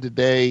a win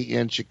today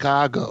in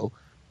Chicago.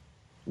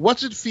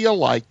 What's it feel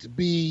like to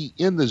be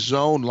in the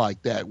zone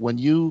like that when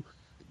you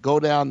go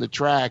down the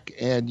track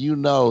and you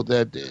know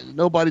that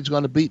nobody's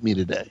going to beat me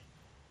today?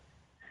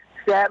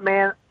 Stat,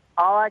 man,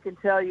 all I can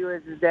tell you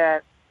is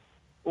that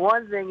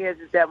one thing is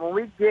that when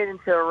we get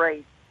into a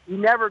race, you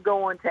never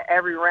go into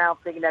every round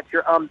thinking that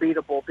you're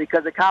unbeatable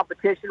because the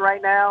competition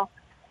right now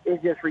is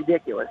just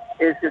ridiculous.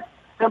 It's just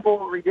simple,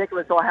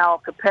 ridiculous on how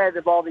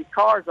competitive all these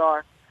cars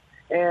are.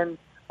 And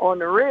on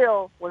the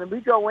real, when we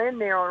go in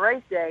there on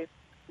race day,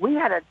 we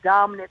had a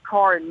dominant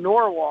car in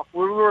Norwalk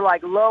where we were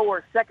like low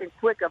or second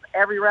quick of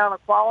every round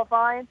of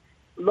qualifying,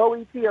 low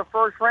ET of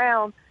first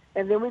round,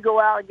 and then we go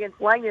out against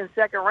Langdon in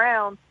second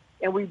round,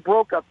 and we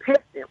broke a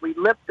piston. We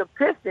lipped a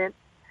piston,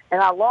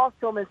 and I lost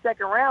to him in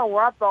second round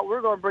where I thought we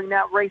were going to bring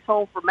that race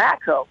home for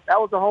Matco. That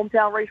was a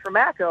hometown race for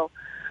Matco.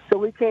 So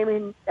we came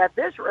in at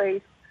this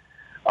race.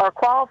 Our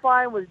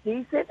qualifying was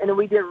decent, and then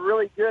we did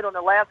really good on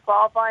the last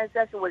qualifying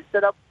session, which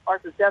set up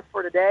our success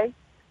for today.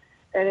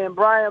 And then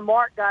Brian and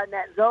Mark got in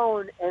that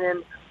zone, and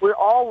then we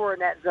all were in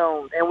that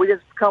zone. And we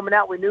just coming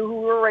out, we knew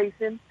who we were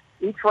racing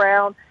each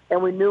round,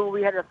 and we knew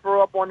we had to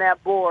throw up on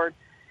that board.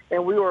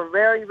 And we were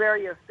very,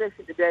 very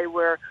efficient today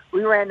where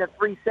we ran the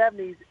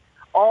 370s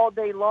all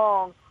day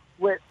long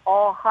with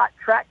all hot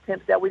track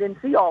temps that we didn't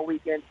see all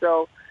weekend.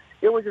 So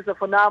it was just a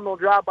phenomenal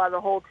job by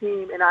the whole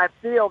team, and I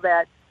feel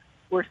that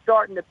we're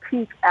starting to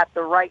peak at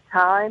the right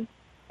time,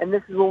 and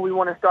this is when we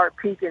want to start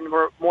peaking.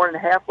 We're more than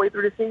halfway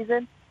through the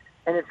season,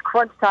 and it's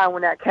crunch time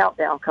when that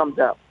countdown comes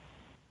up.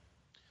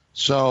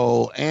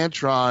 So,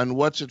 Antron,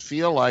 what's it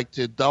feel like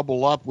to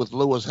double up with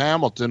Lewis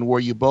Hamilton where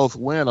you both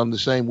win on the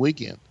same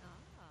weekend?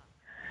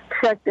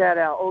 Check that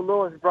out. Oh,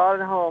 Lewis brought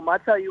it home. I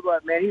tell you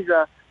what, man, he's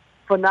a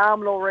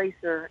phenomenal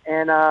racer,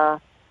 and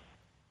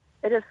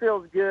it just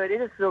feels good. It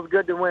just feels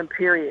good to win,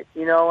 period,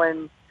 you know,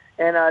 and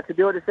to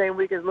do it the same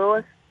week as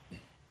Lewis,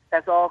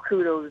 that's all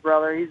kudos,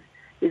 brother.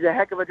 He's a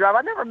heck of a driver.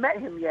 I never met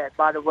him yet,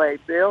 by the way,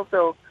 Bill.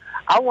 So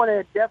I want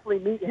to definitely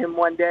meet him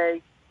one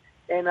day,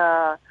 and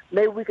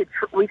maybe we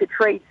could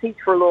trade seats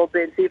for a little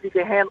bit and see if he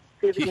can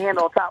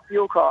handle a Top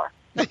Fuel car.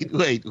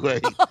 Wait.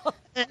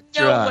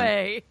 No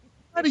way.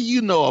 What do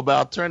you know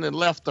about turning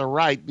left or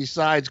right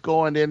besides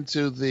going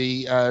into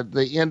the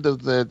end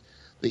of the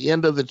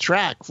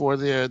track for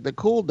the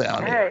cool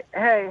down? Hey!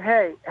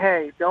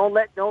 Don't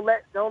let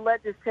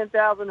this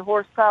 10,000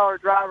 horsepower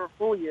driver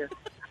fool you.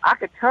 I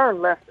could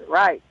turn left or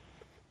right.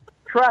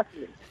 Trust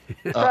me.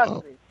 Wait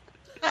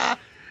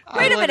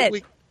a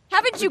minute.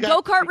 Haven't you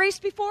go-kart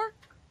raced before?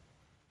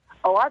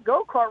 Oh, I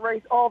go-kart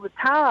race all the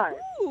time.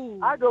 Ooh.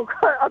 I do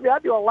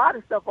a lot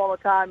of stuff all the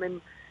time, and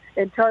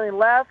turning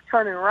left,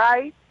 turning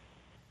right,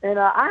 and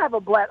I have a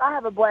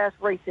blast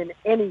racing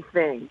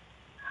anything,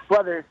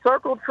 whether it's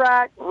circle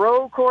track,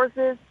 road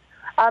courses.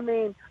 I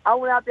mean, I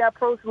went out there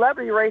pro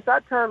celebrity race. I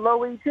turned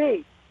low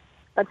ET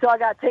until I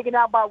got taken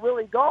out by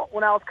Willie Galt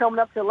when I was coming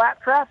up to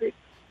lap traffic.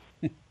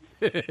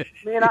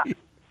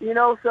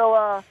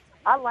 So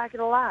I like it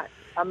a lot.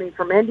 I mean,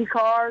 from Indy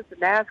cars to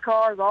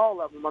NASCARs,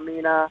 all of them. I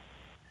mean,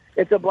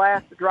 it's a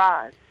blast to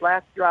drive.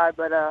 But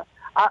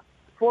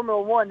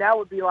Formula One,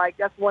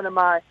 that's one of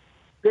my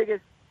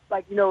biggest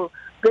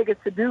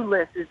to-do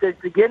lists is to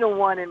get in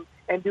one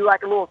and do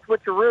like a little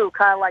switcheroo,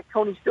 kind of like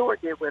Tony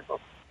Stewart did with them.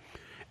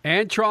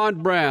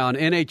 Antron Brown,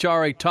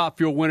 NHRA Top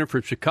Fuel winner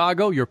from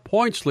Chicago, your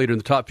points leader in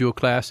the Top Fuel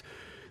class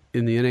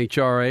in the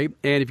NHRA.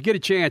 And if you get a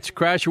chance,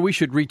 Crasher, we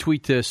should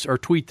retweet this or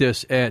tweet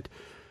this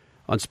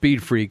on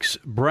Speed Freaks.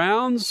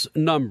 Brown's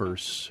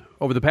numbers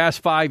over the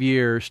past 5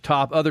 years,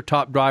 other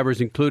top drivers,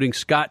 including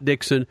Scott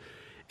Dixon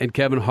and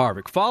Kevin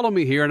Harvick. Follow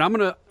me here, and I'm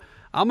gonna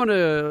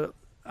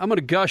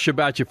gush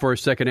about you for a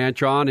second,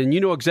 Antron, and you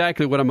know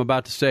exactly what I'm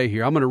about to say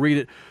here. I'm going to read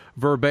it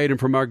verbatim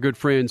from our good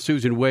friend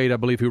Susan Wade, I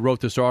believe, who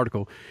wrote this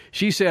article.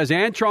 She says,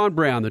 Antron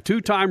Brown, the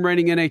two-time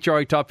reigning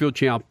NHRA Top Fuel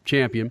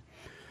champion,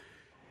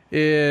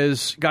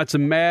 is got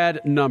some mad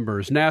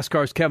numbers.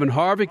 NASCAR's Kevin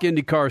Harvick,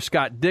 IndyCar's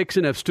Scott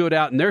Dixon have stood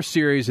out in their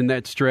series in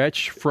that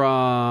stretch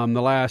from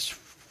the last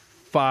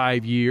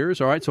 5 years.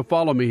 All right, so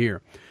follow me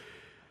here.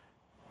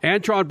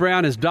 Antron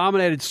Brown has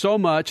dominated so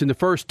much in the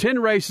first 10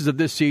 races of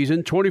this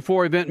season,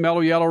 24 event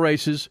Mellow Yellow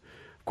races,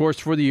 of course,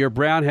 for the year.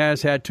 Brown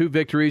has had 2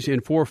 victories in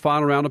 4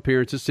 final round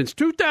appearances since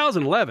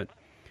 2011.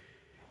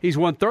 He's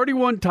won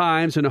 31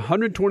 times in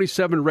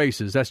 127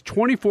 races. That's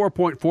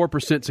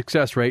 24.4%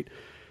 success rate.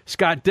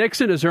 Scott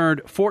Dixon has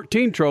earned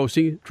 14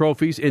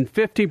 trophies in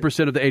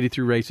 15% of the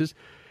 83 races.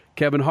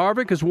 Kevin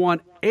Harvick has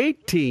won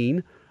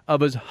 18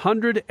 of his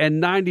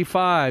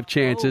 195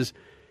 chances.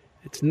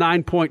 It's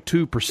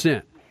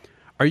 9.2%.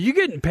 Are you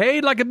getting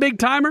paid like a big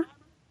timer?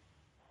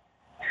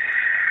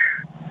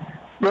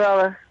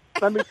 Brother,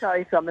 let me tell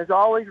you something. There's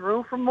always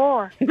room for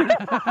more.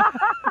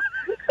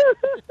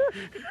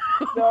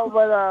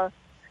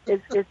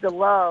 It's the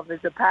love,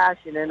 it's the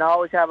passion, and I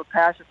always have a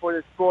passion for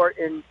the sport.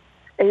 And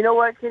you know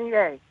what, Kenny?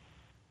 Hey,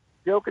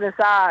 joking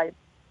aside,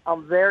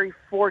 I'm very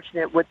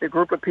fortunate with the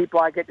group of people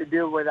I get to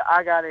do with.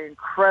 I got an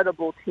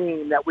incredible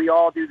team that we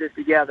all do this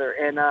together,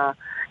 and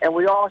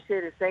we all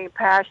share the same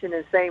passion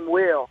and same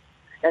will.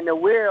 And the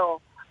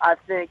will, I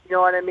think, you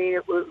know what I mean,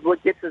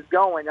 what gets us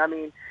going. I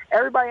mean,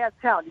 everybody has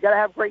talent. You got to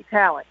have great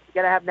talent. You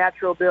got to have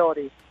natural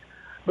ability.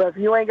 But if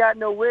you ain't got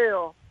no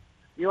will,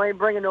 you ain't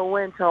bringing no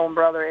wins home,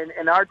 brother.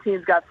 And our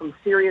team's got some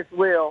serious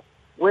will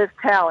with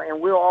talent,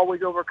 and will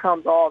always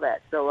overcomes all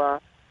that. So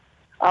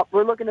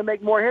we're looking to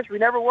make more history. We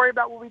never worry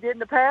about what we did in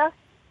the past.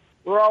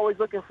 We're always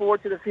looking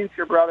forward to the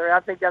future, brother. And I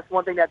think that's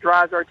one thing that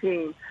drives our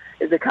team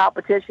is the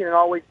competition and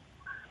always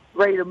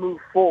ready to move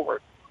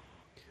forward.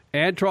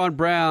 Antron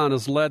Brown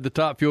has led the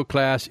Top Fuel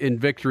class in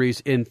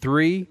victories in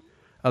 3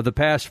 of the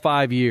past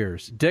 5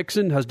 years.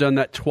 Dixon has done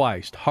that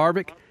twice.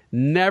 Harvick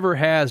never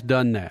has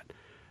done that.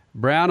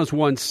 Brown has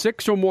won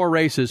 6 or more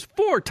races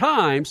 4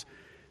 times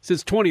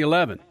since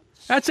 2011.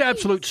 That's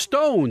absolute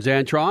stones,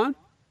 Antron.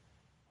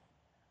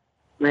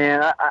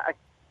 Man,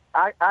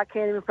 I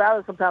can't even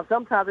fathom sometimes.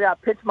 Sometimes I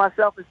got to pitch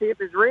myself and see if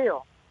it's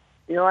real.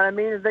 You know what I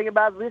mean? The thing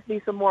about it, we just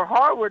need some more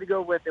hardware to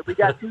go with it. We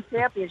got 2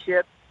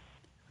 championships.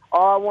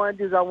 All I want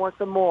to do is I want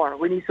some more.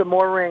 We need some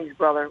more rings,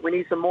 brother. We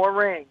need some more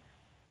rings.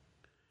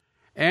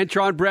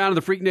 Antron Brown of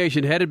the Freak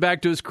Nation headed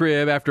back to his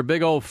crib after a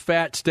big old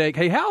fat steak.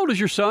 Hey, how old is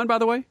your son, by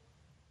the way?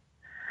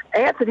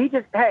 Anthony,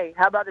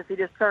 how about this? He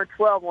just turned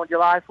 12 on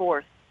July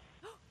 4th.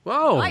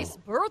 Whoa. Nice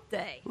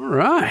birthday. All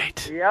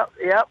right. Yep.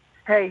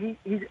 Hey,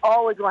 he's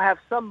always going to have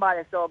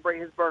somebody to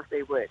celebrate his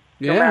birthday with,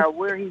 no matter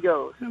where he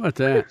goes. How about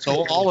that?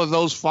 So all of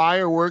those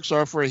fireworks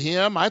are for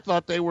him? I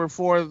thought they were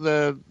for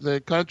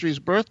the country's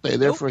birthday.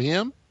 They're for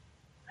him?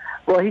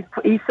 Well,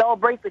 he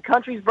celebrates the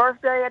country's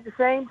birthday at the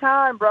same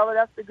time, brother.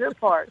 That's the good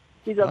part.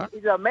 He's an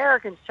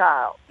American's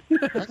child.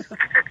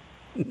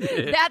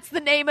 That's the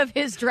name of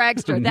his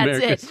dragster. That's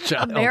America's it.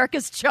 Child.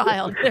 America's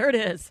Child. There it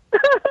is.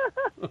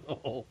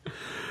 All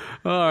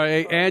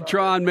right,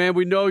 Antron, man,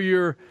 we know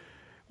you're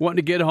wanting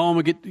to get home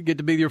and get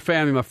to be with your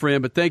family, my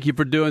friend, but thank you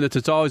for doing this.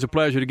 It's always a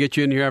pleasure to get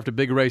you in here after a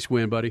big race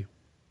win, buddy.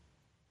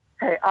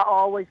 Hey, I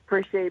always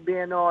appreciate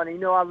being on. You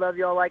know I love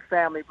y'all like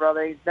family,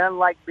 brother. It's nothing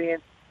like being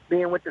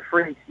with the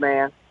freaks,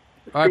 man.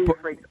 Speed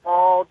freaks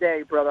all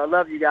day, brother. I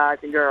love you guys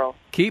and girls.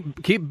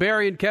 Keep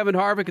burying Kevin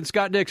Harvick and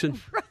Scott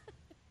Dixon.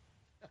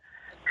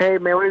 Hey,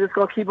 man, we're just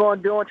going to keep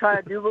on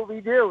trying to do what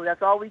we do.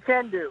 That's all we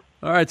can do.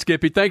 All right,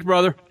 Skippy. Thanks,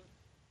 brother.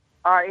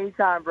 All right,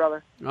 anytime,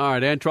 brother. All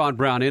right, Antron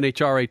Brown,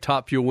 NHRA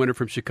Top Fuel winner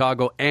from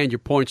Chicago and your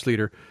points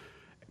leader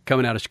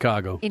coming out of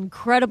Chicago.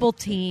 Incredible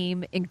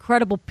team,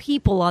 incredible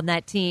people on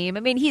that team. I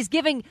mean, he's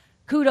giving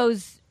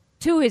kudos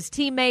to his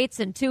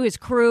teammates and to his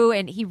crew,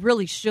 and he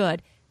really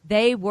should.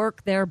 They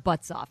work their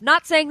butts off.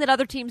 Not saying that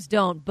other teams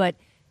don't, but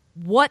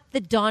what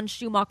the Don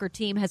Schumacher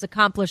team has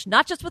accomplished,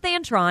 not just with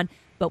Antron,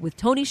 but with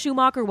Tony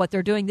Schumacher, what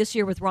they're doing this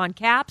year with Ron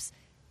Capps.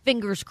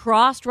 Fingers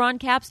crossed Ron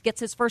Capps gets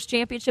his first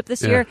championship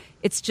this year.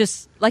 It's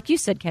just, like you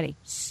said, Kenny,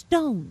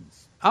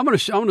 stones. I'm going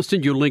to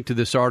send you a link to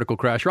this article,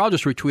 Crash, or I'll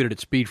just retweet it at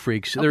Speed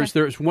Freaks. Okay.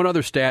 There's one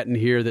other stat in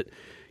here that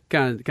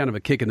kind of a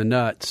kick in the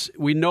nuts.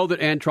 We know that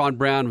Antron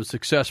Brown was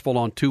successful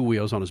on two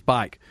wheels on his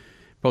bike,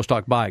 Pro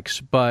Stock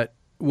bikes, but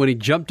when he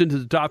jumped into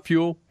the Top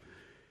Fuel,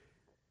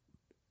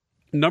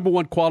 number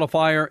one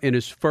qualifier in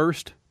his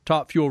first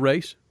Top Fuel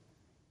race,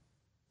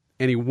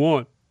 and he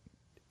won.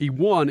 He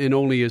won in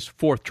only his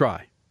fourth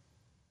try.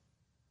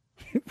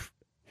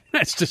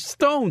 That's just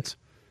stones.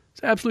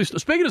 It's absolutely.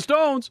 Speaking of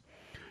stones,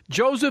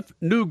 Joseph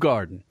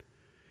Newgarden.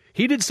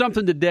 He did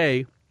something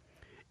today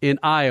in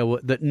Iowa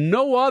that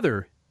no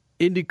other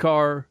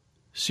IndyCar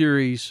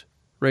Series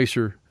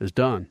racer has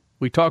done.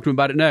 We talk to him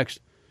about it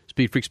next.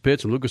 Speed Freaks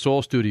Pits and Lucas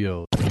Oil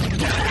Studios.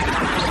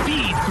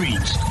 Speed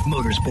Freaks,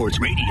 Motorsports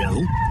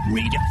Radio,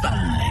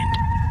 redefined.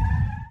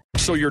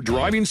 So you're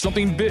driving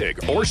something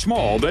big or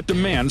small that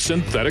demands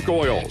synthetic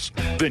oils.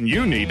 Then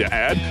you need to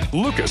add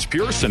Lucas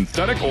Pure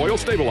Synthetic Oil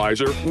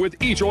Stabilizer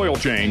with each oil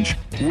change,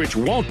 which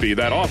won't be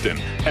that often,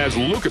 as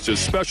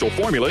Lucas's special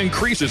formula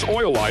increases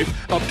oil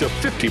life up to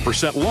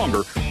 50%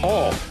 longer,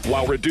 all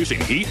while reducing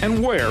heat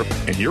and wear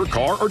in your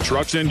car or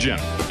truck's engine.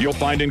 You'll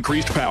find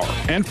increased power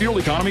and fuel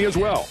economy as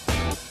well.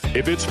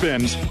 If it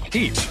spins,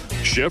 heats,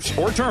 shifts,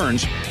 or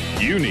turns,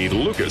 you need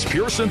Lucas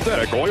Pure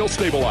Synthetic Oil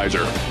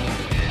Stabilizer.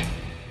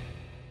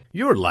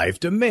 Your life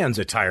demands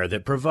a tire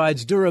that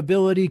provides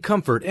durability,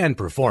 comfort, and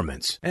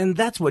performance. And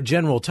that's what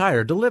General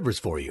Tire delivers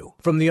for you.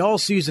 From the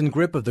all-season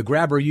grip of the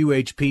Grabber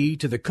UHP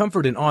to the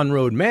comfort and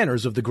on-road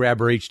manners of the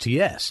Grabber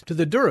HTS to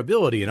the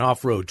durability and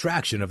off-road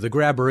traction of the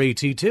Grabber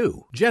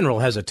AT2, General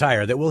has a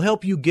tire that will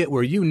help you get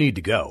where you need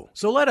to go.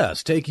 So let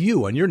us take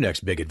you on your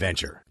next big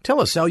adventure. Tell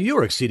us how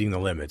you're exceeding the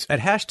limits at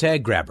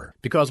 #Grabber.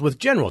 Because with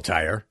General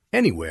Tire,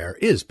 anywhere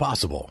is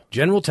possible.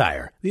 General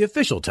Tire, the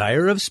official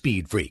tire of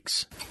Speed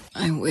Freaks.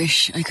 I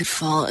wish I could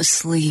fall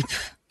asleep.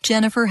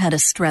 Jennifer had a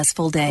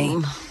stressful day,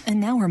 and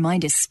now her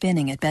mind is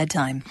spinning at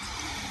bedtime.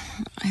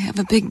 I have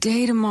a big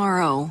day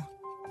tomorrow.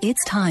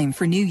 It's time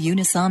for new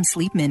Unisom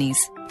Sleep Minis.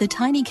 The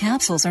tiny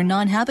capsules are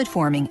non-habit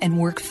forming and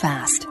work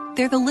fast.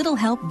 They're the little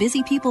help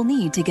busy people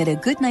need to get a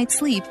good night's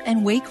sleep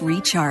and wake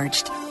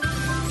recharged.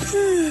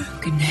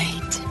 Good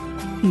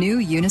night. New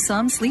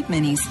Unisom Sleep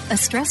Minis. A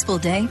stressful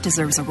day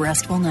deserves a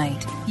restful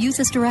night. Use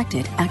as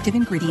directed. Active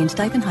ingredient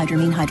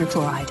diphenhydramine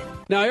hydrochloride.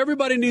 Now,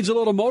 everybody needs a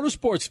little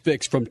motorsports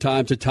fix from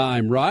time to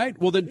time, right?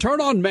 Well, then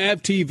turn on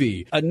MAV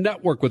TV, a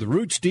network with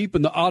roots deep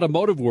in the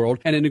automotive world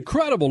and an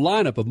incredible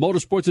lineup of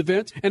motorsports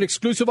events and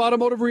exclusive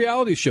automotive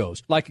reality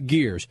shows like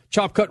Gears,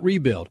 Chop Cut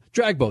Rebuild,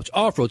 Drag Boats,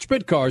 Off-Road,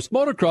 Sprint Cars,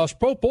 Motocross,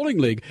 Pro Bowling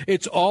League.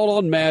 It's all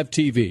on MAV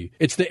TV.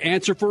 It's the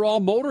answer for all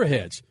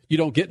motorheads. You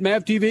don't get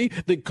MAV TV?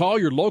 Then call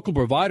your local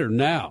provider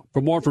now.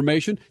 For more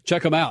information,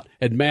 check them out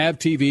at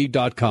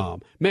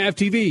mavtv.com. MAV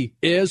TV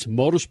is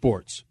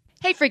motorsports.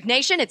 Hey, Freak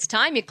Nation, it's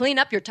time you clean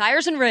up your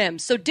tires and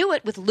rims, so do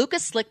it with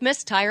Lucas Slick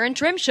Mist Tire and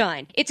Trim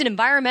Shine. It's an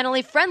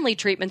environmentally friendly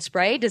treatment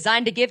spray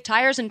designed to give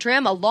tires and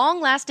trim a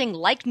long-lasting,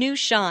 like-new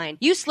shine.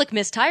 Use Slick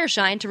Mist Tire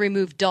Shine to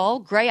remove dull,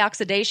 gray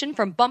oxidation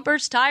from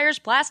bumpers, tires,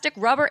 plastic,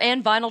 rubber,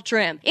 and vinyl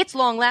trim. It's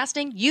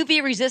long-lasting,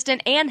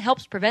 UV-resistant, and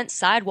helps prevent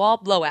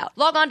sidewall blowout.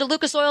 Log on to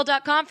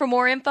lucasoil.com for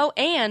more info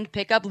and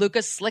pick up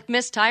Lucas Slick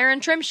Mist Tire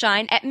and Trim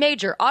Shine at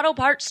major auto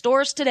parts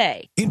stores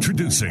today.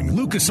 Introducing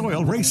Lucas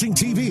Oil Racing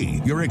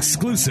TV, your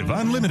exclusive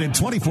unlimited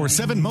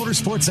 24/7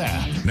 motorsports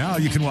app. Now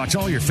you can watch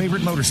all your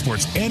favorite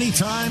motorsports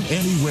anytime,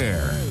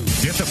 anywhere.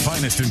 Get the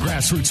finest in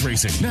grassroots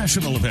racing,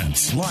 national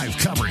events, live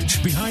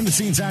coverage,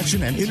 behind-the-scenes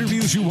action, and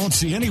interviews you won't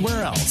see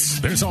anywhere else.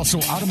 There's also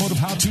automotive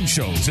how-to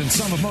shows and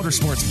some of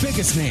motorsports'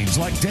 biggest names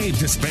like Dave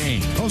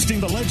Despain, hosting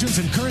the legends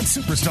and current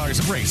superstars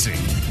of racing.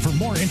 For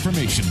more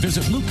information,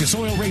 visit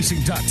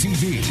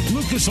lucasoilracing.tv.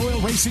 Lucas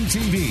Oil Racing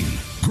TV.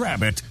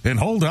 Grab it and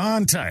hold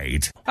on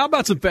tight. How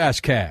about some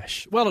fast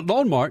cash? Well, at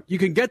Loan Mart, you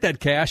can get that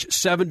cash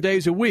 7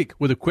 days a week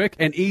with a quick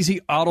and easy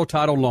auto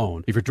title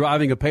loan. If you're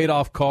driving a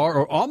paid-off car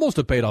or almost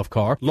a paid-off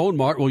car, Loan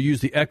Mart will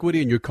use the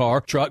equity in your car,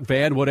 truck,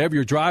 van, whatever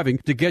you're driving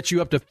to get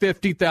you up to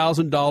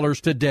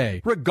 $50,000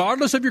 today,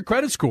 regardless of your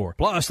credit score.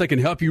 Plus, they can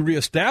help you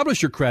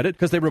reestablish your credit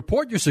because they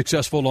report your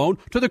successful loan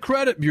to the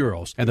credit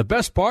bureaus. And the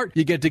best part,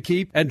 you get to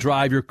keep and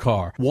drive your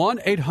car.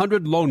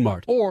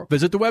 1-800-LOAN-MART or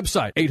visit the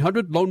website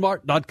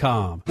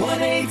 800loanmart.com.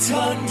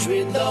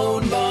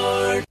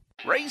 1-800-LOAN-MART.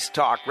 Race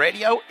Talk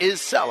Radio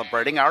is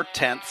celebrating our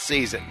 10th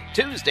season.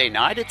 Tuesday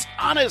night, it's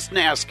Honest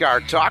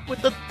NASCAR Talk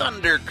with the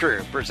Thunder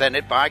Crew,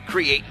 presented by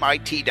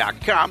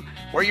CreateMyT.com,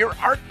 where your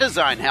art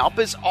design help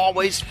is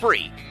always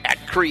free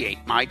at Create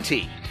My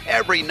Tee.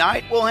 Every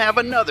night we'll have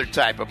another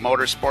type of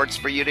motorsports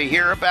for you to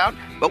hear about,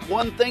 but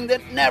one thing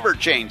that never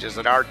changes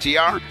at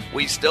RTR,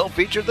 we still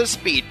feature the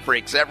Speed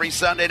Freaks every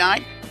Sunday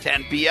night,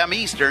 10 p.m.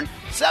 Eastern,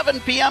 7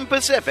 p.m.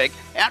 Pacific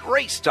at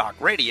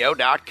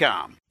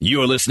racetalkradio.com.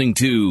 You're listening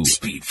to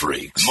Speed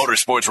Freaks,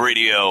 Motorsports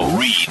Radio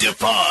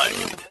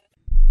Redefined.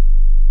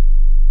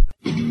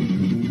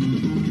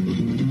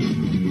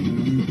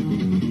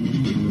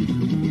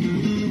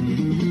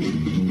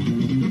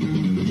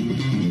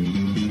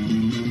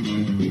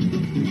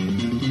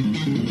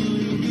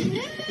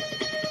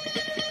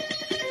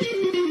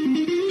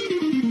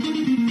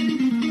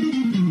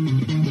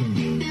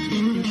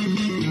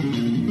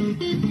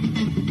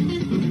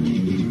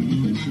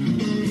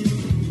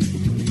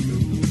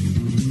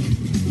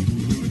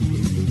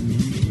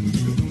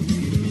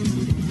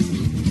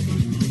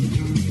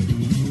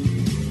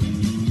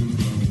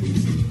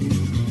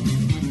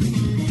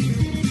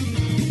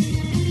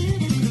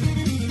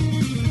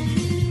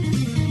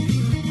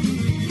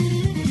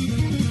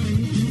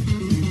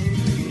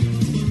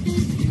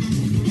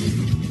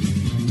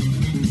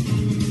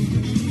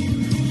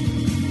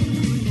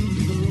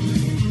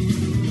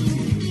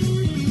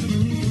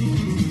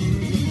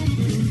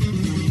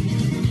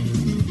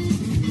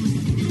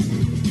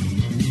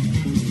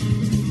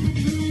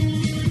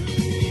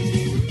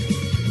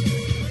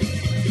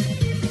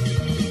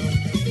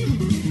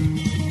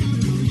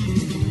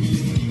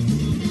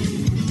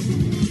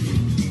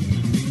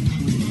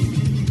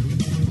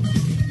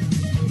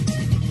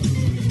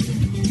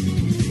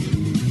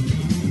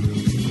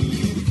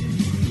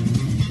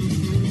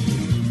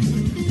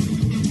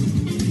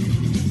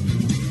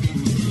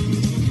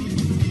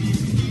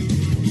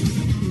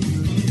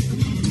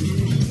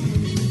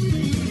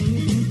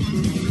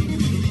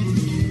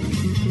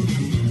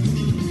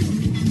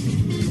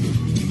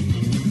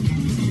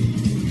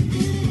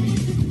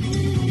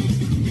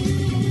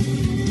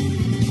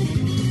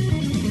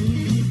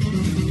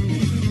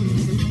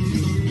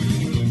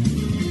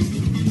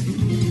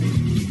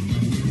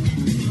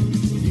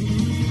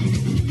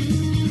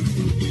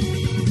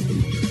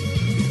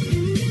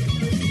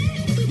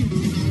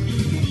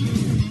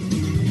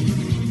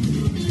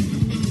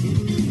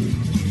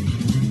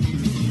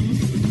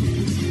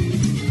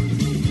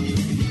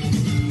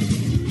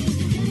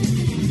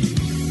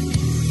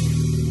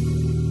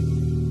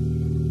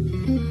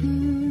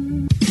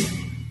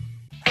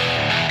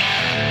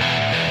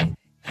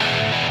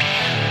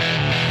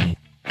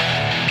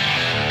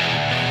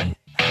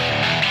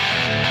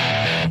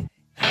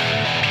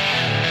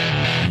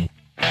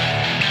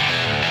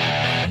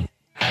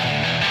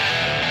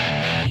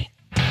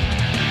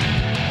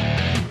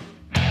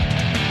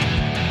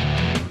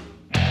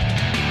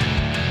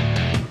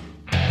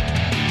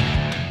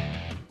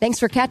 Thanks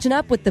for catching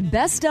up with the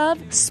best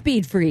of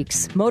Speed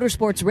Freaks,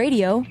 Motorsports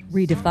Radio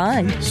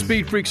Redefined.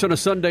 Speed Freaks on a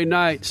Sunday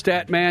night.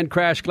 Statman,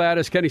 Crash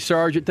Gladys, Kenny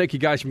Sargent, thank you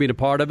guys for being a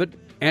part of it.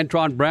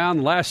 Antron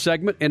Brown, last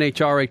segment,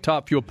 NHRA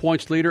Top Fuel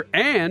Points Leader,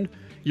 and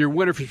your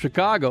winner from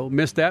Chicago.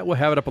 Missed that? We'll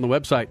have it up on the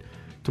website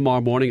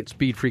tomorrow morning at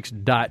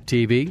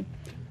speedfreaks.tv.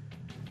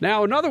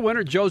 Now, another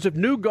winner, Joseph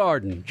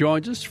Newgarden,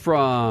 joins us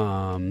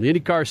from the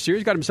IndyCar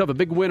Series. Got himself a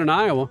big win in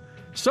Iowa.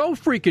 So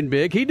freaking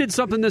big, he did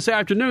something this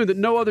afternoon that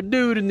no other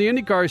dude in the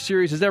IndyCar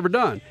Series has ever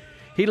done.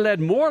 He led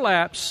more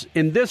laps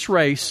in this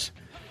race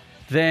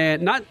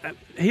than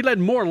he led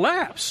more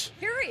laps.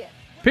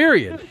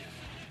 Period.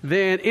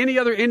 Than any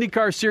other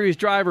IndyCar Series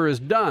driver has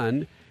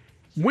done.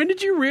 When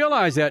did you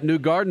realize that,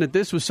 Newgarden, that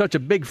this was such a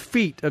big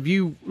feat of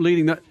you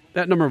leading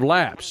that number of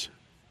laps?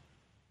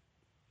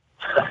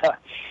 I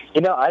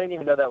didn't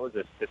even know that was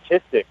a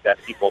statistic that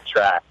people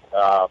track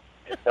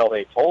until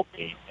they told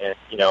me. And,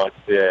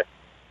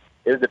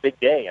 it was a big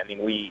day. I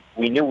mean, we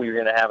knew we were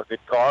going to have a good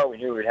car. We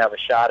knew we would have a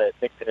shot at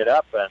mixing it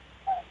up. And,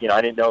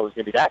 I didn't know it was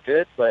going to be that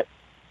good, but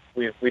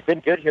we've been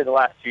good here the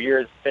last 2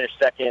 years. Finished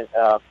second,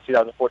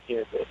 2014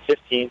 and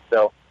 15.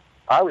 So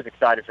I was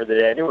excited for the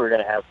day. I knew we were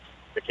going to have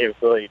the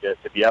capability to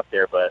be up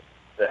there, but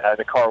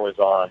the car was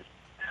on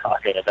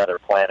another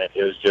planet.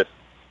 It was just,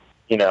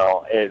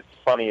 it's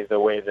funny the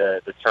way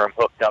the term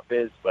hooked up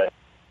is, but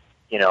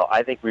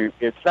I think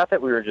it's not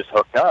that we were just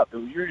hooked up.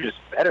 We were just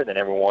better than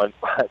everyone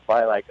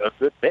by like a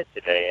good bit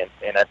today.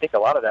 And I think a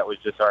lot of that was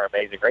just our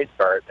amazing race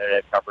car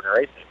at Carpenter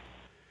Racing.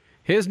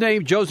 His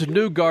name, Joseph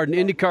Newgarden,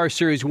 IndyCar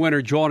Series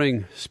winner,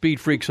 joining Speed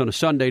Freaks on a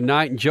Sunday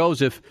night. And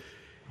Joseph,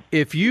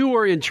 if you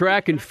were in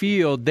track and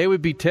field, they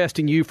would be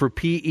testing you for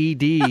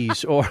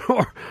PEDs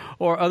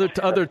or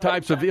other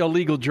types of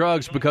illegal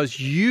drugs because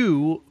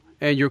you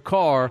and your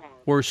car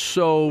were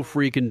so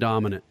freaking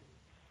dominant.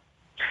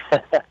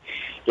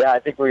 Yeah, I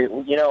think for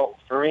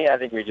me, I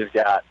think we just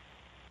got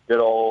good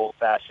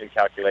old-fashioned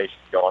calculations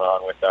going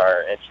on with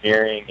our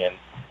engineering and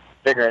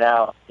figuring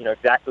out,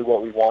 exactly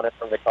what we wanted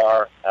from the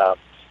car.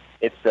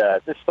 This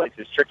place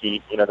is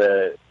tricky.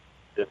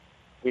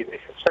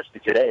 Especially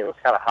today, it was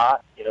kind of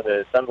hot.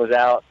 The sun was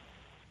out.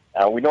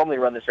 We normally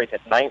run this race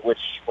at night, which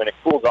when it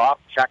cools off,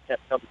 track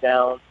temp comes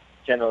down.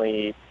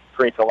 Generally,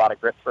 creates a lot of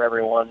grip for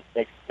everyone,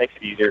 makes it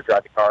easier to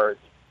drive the cars.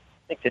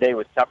 I think today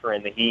was tougher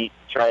in the heat,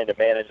 trying to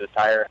manage the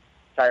tire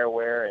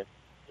wear and,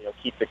 you know,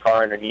 keep the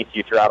car underneath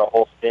you throughout a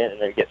whole stint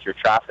and then get through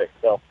traffic.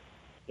 So,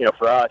 you know,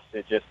 for us,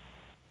 the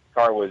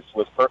car was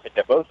perfect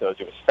at both those.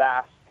 It was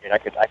fast. I mean,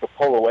 I could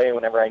pull away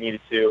whenever I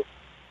needed to,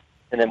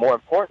 and then more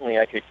importantly,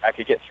 I could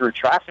get through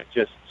traffic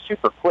just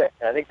super quick.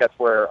 And I think that's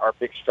where our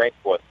big strength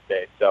was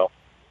today. So,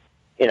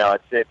 you know,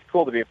 it's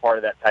cool to be a part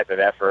of that type of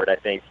effort. I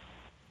think,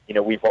 you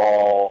know, we've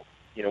all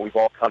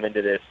come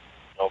into this,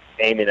 you know,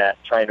 aiming at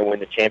trying to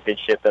win the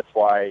championship. That's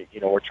why, you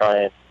know, we're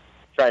trying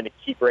to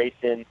keep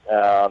racing.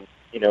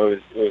 You know,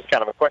 it was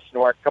kind of a question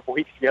mark a couple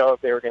weeks ago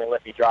if they were going to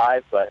let me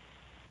drive, but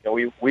you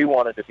know, we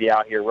wanted to be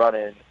out here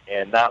running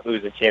and not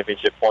losing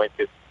championship points,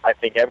 because I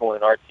think everyone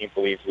in our team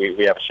believes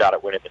we have a shot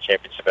at winning the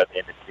championship at the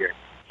end of the year.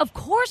 Of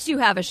course you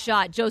have a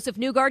shot, Joseph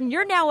Newgarden.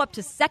 You're now up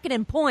to second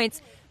in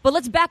points, but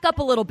let's back up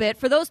a little bit.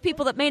 For those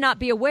people that may not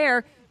be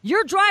aware,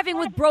 you're driving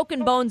with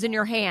broken bones in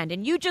your hand,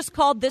 and you just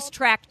called this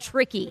track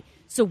tricky.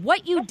 So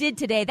what you did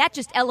today, that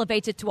just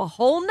elevates it to a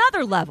whole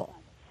nother level.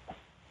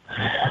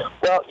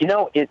 Well, you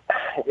know, it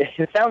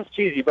sounds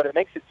cheesy, but it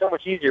makes it so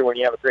much easier when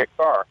you have a great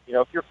car. You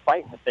know, if you're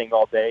fighting the thing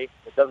all day,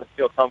 it doesn't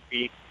feel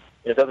comfy.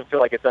 It doesn't feel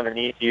like it's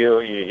underneath you.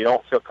 You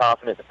don't feel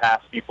confident to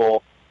pass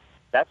people.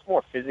 That's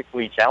more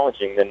physically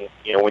challenging than,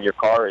 you know, when your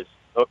car is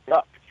hooked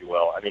up, if you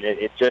will. I mean,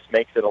 it just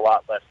makes it a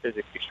lot less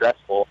physically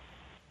stressful.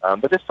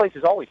 But this place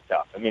is always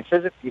tough. I mean,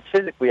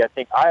 physically, I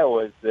think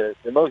Iowa is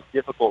the most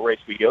difficult race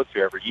we go to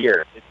every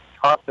year. It's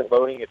constant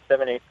loading. It's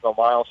 7/8 of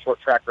a mile, short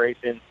track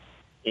racing.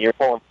 You're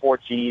pulling 4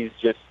 Gs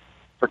just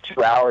for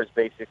 2 hours,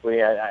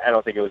 basically. I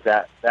don't think it was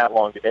that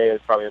long today. It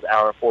was probably an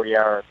hour and 40,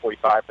 hour and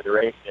 45 for the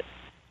race. And,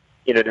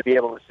 you know, to be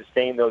able to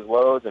sustain those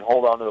loads and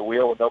hold onto the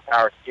wheel with no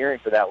power steering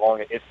for that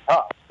long, it's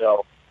tough.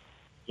 So,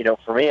 you know,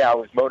 for me, I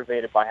was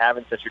motivated by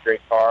having such a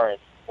great car and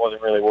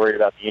wasn't really worried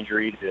about the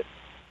injuries.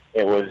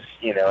 I would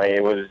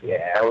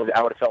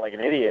have felt like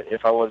an idiot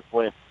if I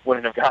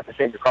wouldn't have got the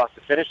thing across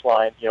the finish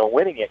line, you know,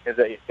 winning it, because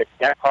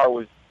that car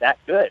was that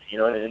good, you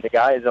know, and the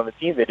guys on the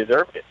team, they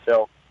deserved it.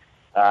 So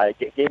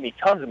it gave me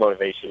tons of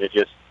motivation to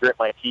just grit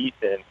my teeth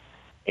and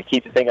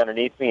keep the thing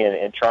underneath me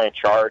and try and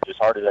charge as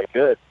hard as I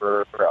could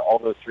for all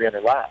those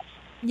 300 laps.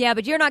 Yeah,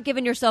 but you're not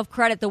giving yourself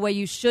credit the way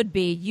you should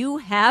be. You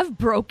have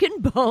broken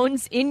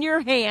bones in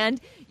your hand.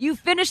 You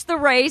finished the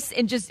race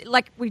and just,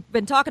 like we've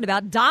been talking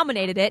about,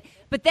 dominated it,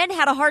 but then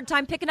had a hard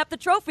time picking up the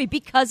trophy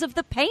because of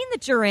the pain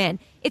that you're in.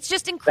 It's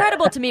just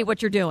incredible to me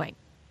what you're doing.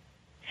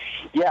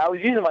 Yeah, I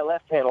was using my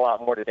left hand a lot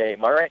more today.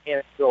 My right hand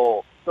is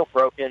still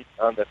broken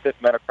on the fifth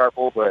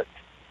metacarpal, but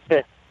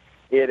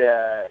you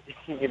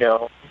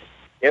know,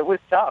 it was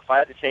tough. I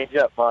had to change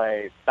up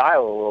my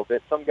style a little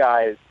bit. Some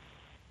guys,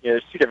 you know,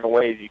 there's two different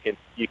ways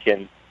you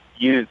can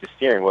use the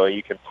steering wheel.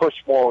 You can push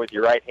more with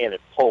your right hand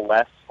and pull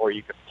less, or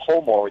you can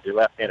pull more with your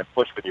left hand and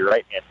push with your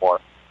right hand more.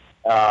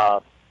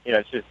 You know,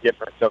 it's just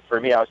different. So for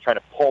me, I was trying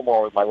to pull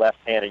more with my left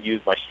hand and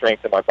use my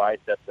strength in my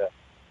bicep to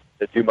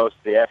do most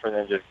of the effort, and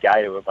then just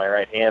guide it with my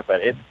right hand.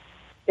 But it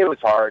was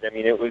hard. I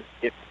mean,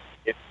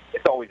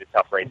 it's always a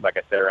tough race, like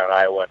I said, around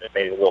Iowa, and it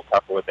made it a little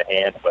tougher with the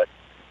hand. But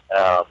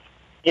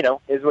you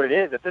know, is what it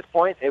is. At this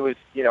point, it was,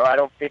 you know, I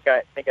don't think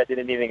I did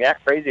anything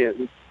that crazy. It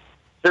was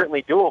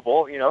certainly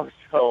doable, you know.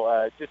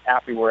 So just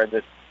happy we're in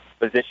this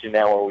position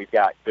now where we've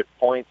got good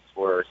points.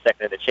 We're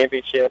second in the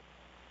championship.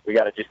 We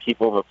got to just keep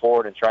moving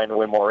forward and trying to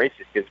win more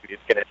races, because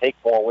it's going to take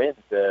more wins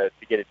to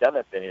get it done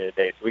at the end of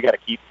the day. So we got to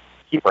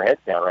keep our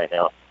heads down right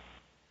now.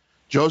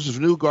 Joseph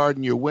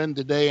Newgarden, your win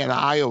today in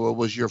Iowa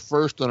was your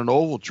first on an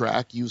oval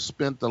track. You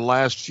spent the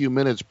last few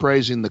minutes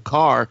praising the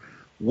car.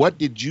 What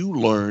did you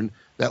learn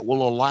that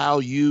will allow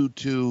you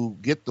to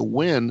get the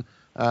win,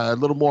 a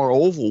little more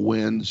oval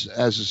wins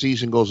as the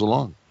season goes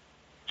along?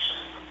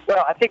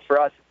 Well, I think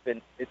for us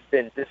it's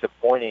been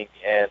disappointing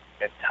and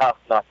tough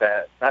not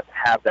to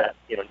have that,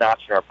 you know,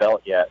 notch in our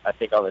belt yet. I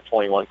think on the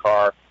 21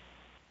 car,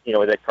 you know,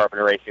 with Ed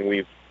Carpenter Racing,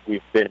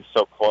 we've been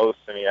so close.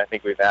 I mean, I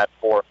think we've had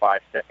 4 or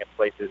 5 second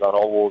places on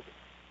ovals.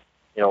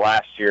 You know,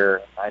 last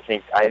year, I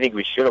think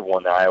we should have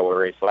won the Iowa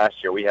race last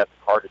year. We had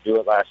the car to do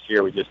it last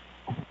year. We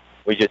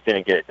just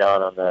didn't get it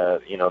done on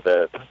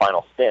the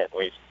final stint.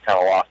 We just kind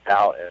of lost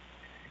out and,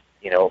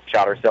 you know,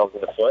 shot ourselves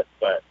in the foot.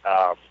 But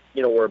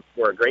you know,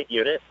 we're a great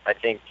unit. I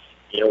think,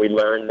 you know, we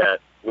learned that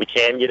we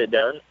can get it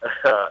done.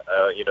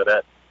 You know,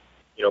 that,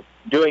 you know,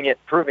 doing it,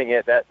 proving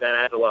it, that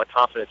adds a lot of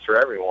confidence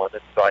for everyone.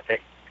 And so I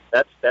think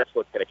that's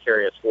what's going to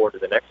carry us forward to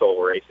the next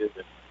oval races.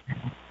 And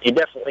you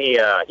definitely,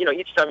 you know,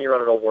 each time you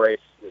run an oval race,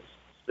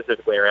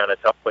 specifically around a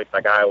tough place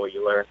like Iowa,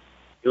 you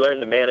learn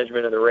the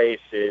management of the race.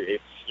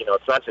 It's, you know,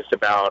 it's not just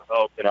about,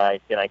 oh, can I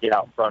get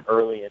out front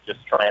early and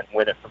just try and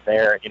win it from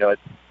there. You know,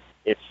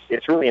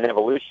 it's really an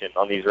evolution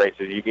on these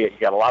races. You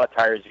got a lot of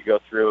tires you go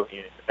through,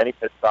 you know, many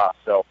pit stops.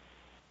 So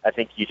I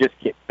think you just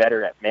get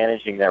better at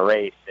managing that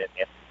race and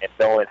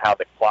knowing how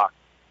the clock,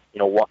 you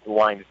know, what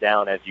winds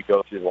down as you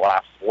go through the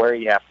laps, where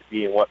you have to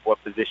be and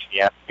what position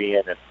you have to be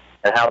in,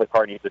 and how the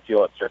car needs to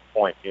feel at certain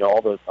points. You know,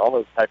 all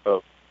those type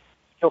of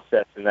skill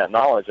sets and that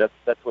knowledge,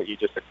 that's what you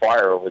just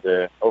acquire over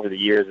the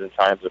years and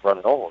times of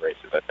running oval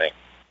races, I think.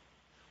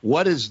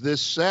 What is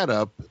this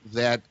setup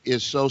that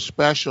is so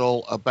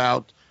special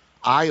about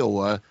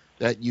Iowa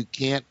that you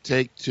can't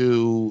take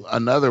to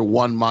another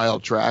 1 mile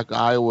track?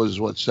 Iowa's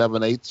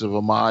 7/8 of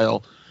a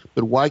mile,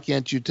 but why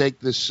can't you take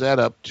this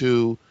setup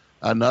to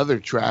another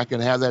track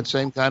and have that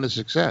same kind of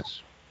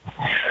success?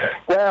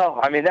 Well,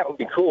 I mean, that would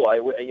be cool. I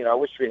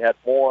wish we had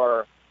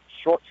more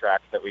short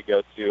tracks that we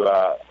go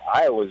to.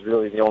 Iowa's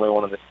really the only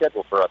one on the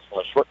schedule for us from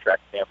a short track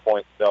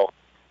standpoint. So,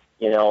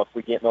 if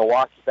we get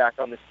Milwaukee back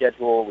on the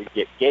schedule, we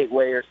get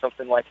Gateway or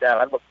something like that.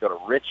 I'd love to go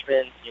to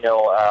Richmond.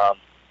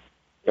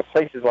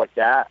 Places like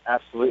that,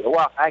 absolutely.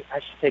 Well, I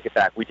should take it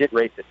back. We did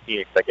race at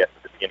Phoenix, I guess,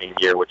 at the beginning of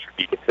the year, which would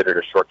be considered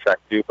a short track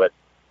too, but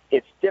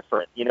it's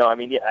different.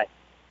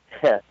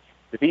 To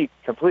be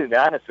completely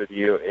honest with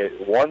you,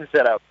 one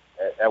setup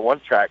at one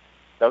track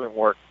doesn't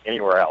work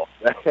anywhere else.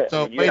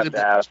 So wait a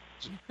minute.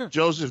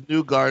 Joseph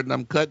Newgarden,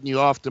 I'm cutting you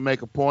off to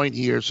make a point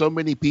here. So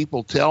many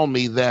people tell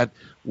me that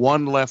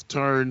one left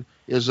turn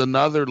is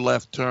another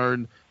left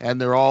turn and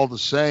they're all the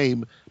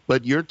same,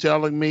 but you're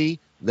telling me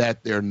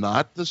that they're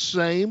not the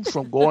same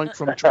from going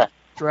from track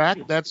to track?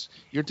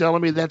 You're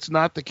telling me that's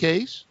not the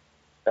case?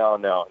 No,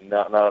 not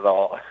at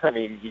all. I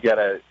mean, you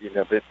gotta,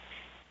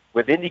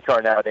 with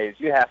IndyCar nowadays,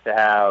 you have to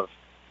have,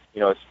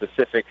 a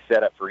specific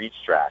setup for each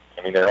track.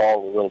 I mean, they're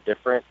all a little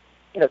different.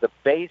 The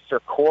base or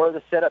core of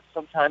the setup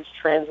sometimes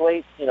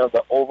translates.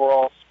 The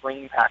overall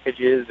spring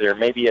packages or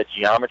maybe a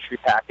geometry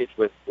package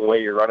with the way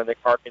you're running the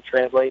car can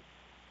translate.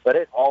 But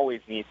it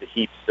always needs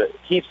heaps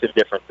of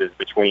differences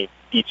between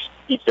each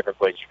different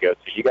place you go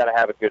to. You got to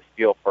have a good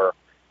feel for,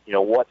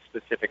 what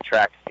specific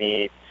tracks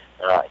need.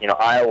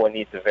 Iowa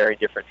needs a very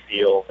different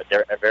feel,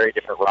 a very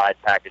different ride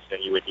package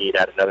than you would need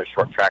at another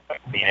short track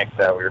like Phoenix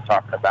that we were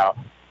talking about.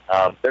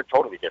 They're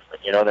totally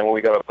different. And then when we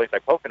go to a place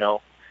like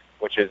Pocono,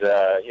 which is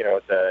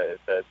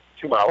it's a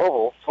 2 mile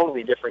oval,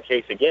 totally different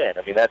case again.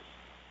 I mean, that's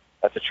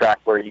a track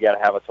where you got to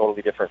have a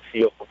totally different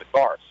feel for the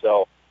car.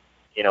 So,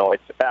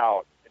 it's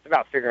about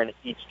figuring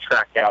each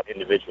track out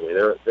individually.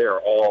 They're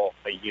all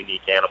a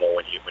unique animal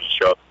when you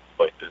show up at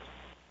places.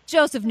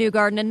 Joseph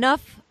Newgarden,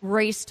 enough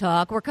race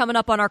talk. We're coming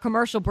up on our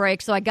commercial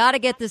break, so I got to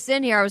get this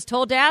in here. I was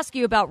told to ask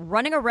you about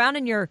running around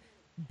in your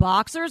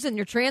boxers and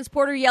your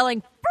transporter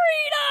yelling,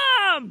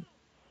 "Freedom!"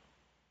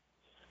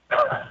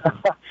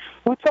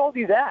 Who told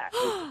you that?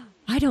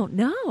 I don't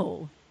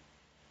know.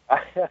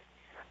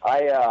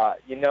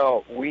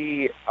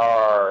 We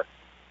are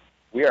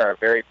a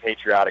very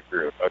patriotic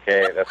group.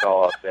 Okay, that's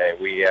all I'll say.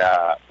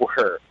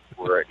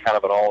 We're kind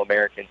of an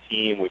all-American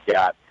team. We've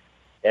got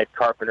Ed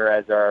Carpenter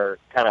as our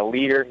kind of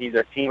leader. He's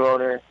our team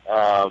owner,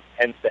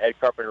 hence the Ed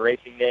Carpenter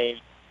Racing name.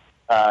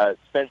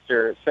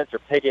 Spencer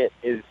Piggott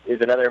is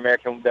another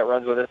American that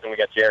runs with us, and we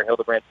got Jared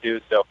Hildebrand too.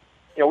 So,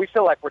 we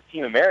feel like we're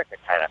Team America,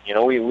 kind of.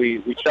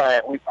 We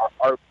try.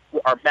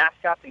 Our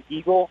mascot's an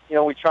eagle.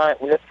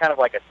 That's kind of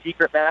like a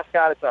secret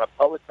mascot. It's not a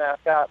public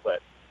mascot,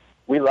 but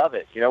we love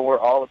it. We're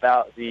all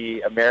about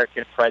the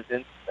American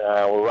presence.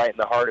 We're right in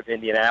the heart of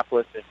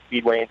Indianapolis and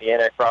Speedway,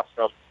 Indiana, across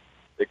from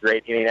the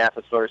great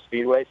Indianapolis Motor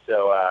Speedway.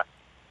 So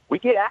we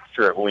get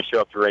after it when we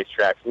show up to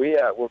racetracks.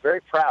 We're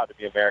very proud to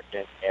be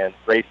American and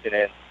racing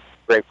in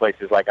great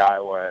places like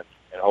Iowa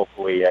and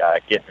hopefully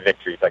getting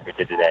victories like we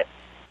did today.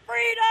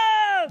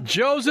 Freedom!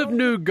 Joseph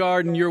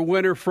Newgarden, your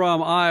winner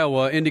from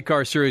Iowa,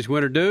 IndyCar Series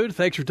winner, dude.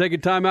 Thanks for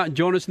taking time out and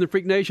joining us in the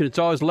Freak Nation. It's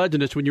always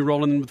legendous when you're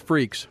rolling in with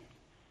freaks.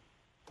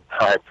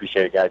 I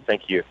appreciate it, guys.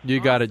 Thank you. You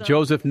got it.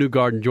 Joseph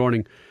Newgarden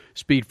joining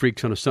Speed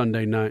Freaks on a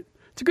Sunday night.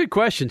 It's a good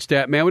question,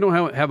 Stat Man. We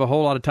don't have a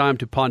whole lot of time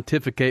to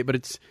pontificate, but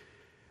it's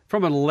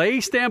from a lay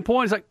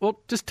standpoint, it's like,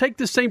 well, just take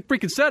this same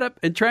freaking setup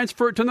and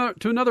transfer it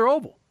to another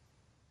oval.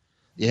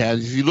 Yeah,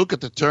 if you look at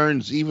the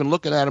turns, even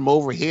looking at them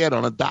overhead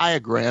on a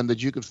diagram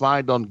that you can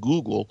find on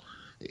Google,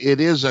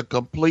 it is a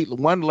complete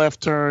one left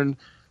turn.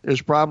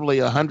 There's probably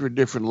 100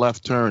 different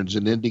left turns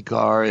in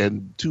IndyCar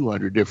and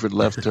 200 different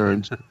left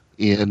turns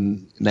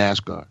in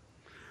NASCAR.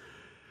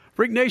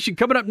 Freak Nation,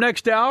 coming up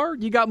next hour,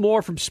 you got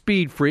more from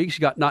Speed Freaks.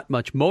 You got Not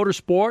Much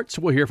Motorsports.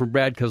 We'll hear from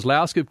Brad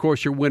Keselowski, of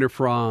course, your winner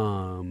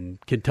from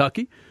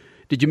Kentucky.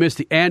 Did you miss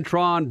the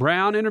Antron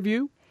Brown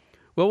interview?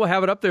 Well, we'll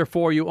have it up there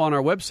for you on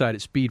our website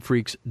at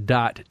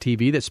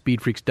speedfreaks.tv. That's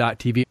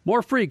speedfreaks.tv.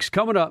 More freaks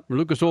coming up from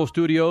Lucas Oil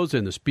Studios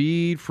and the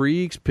Speed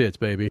Freaks pits,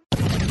 baby.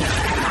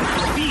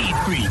 Speed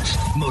Freaks,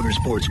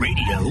 Motorsports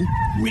Radio,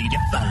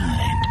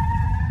 redefined.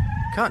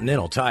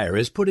 Continental Tire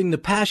is putting the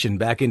passion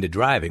back into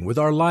driving with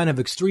our line of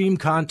extreme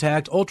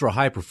contact,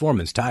 ultra-high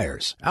performance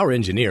tires. Our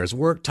engineers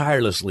work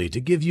tirelessly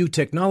to give you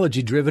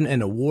technology-driven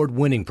and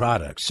award-winning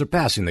products,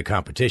 surpassing the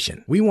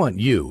competition. We want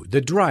you, the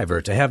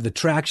driver, to have the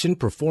traction,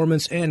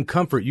 performance, and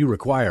comfort you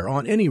require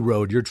on any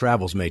road your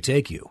travels may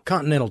take you.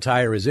 Continental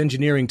Tire is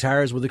engineering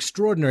tires with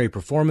extraordinary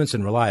performance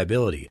and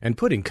reliability and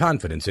putting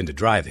confidence into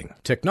driving.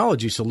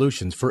 Technology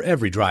solutions for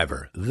every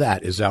driver.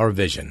 That is our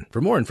vision. For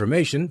more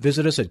information,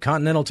 visit us at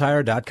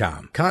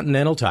continentaltire.com.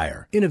 Continental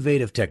Tire.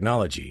 Innovative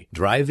technology.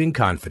 Driving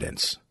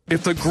confidence.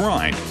 If the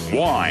grind,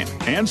 whine,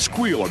 and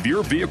squeal of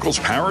your vehicle's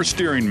power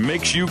steering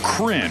makes you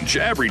cringe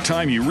every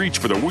time you reach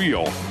for the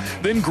wheel,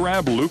 then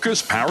grab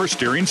Lucas Power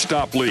Steering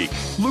Stop Leak.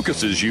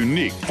 Lucas's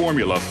unique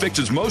formula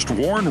fixes most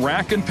worn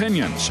rack and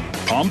pinions,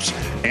 pumps,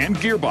 and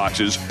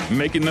gearboxes,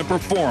 making them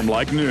perform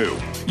like new.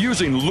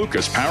 Using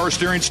Lucas Power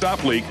Steering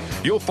Stop Leak,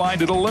 you'll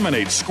find it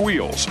eliminates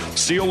squeals,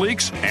 seal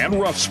leaks, and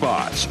rough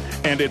spots.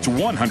 And it's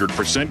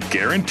 100%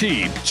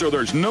 guaranteed, so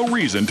there's no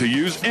reason to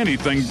use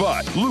anything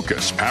but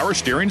Lucas Power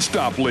Steering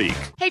Stop Leak.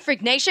 Hey,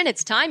 Freak Nation,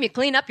 it's time you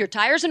clean up your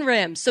tires and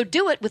rims, so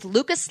do it with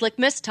Lucas Slick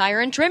Mist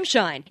Tire and Trim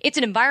Shine. It's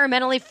an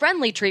environmentally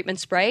friendly treatment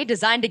spray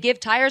designed to give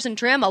tires and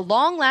trim a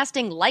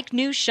long-lasting,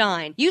 like-new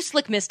shine. Use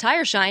Slick Mist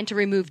Tire Shine to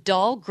remove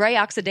dull, gray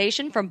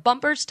oxidation from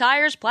bumpers,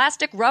 tires,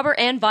 plastic, rubber,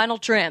 and vinyl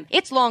trim.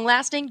 It's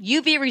long-lasting,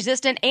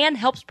 UV-resistant, and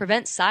helps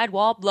prevent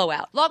sidewall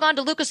blowout. Log on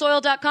to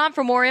lucasoil.com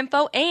for more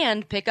info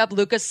and pick up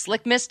Lucas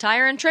Slick Mist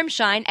Tire and Trim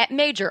Shine at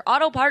major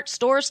auto parts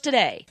stores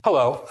today.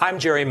 Hello, I'm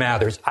Jerry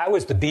Mathers. I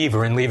was the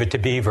Beaver in Leave It to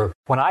Beaver.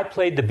 When I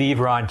played the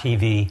Beaver on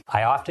TV,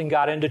 I often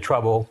got into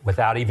trouble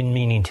without even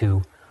meaning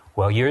to.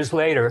 Well, years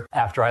later,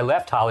 after I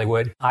left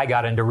Hollywood, I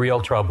got into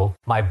real trouble.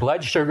 My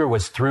blood sugar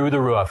was through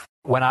the roof.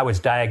 When I was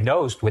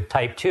diagnosed with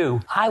type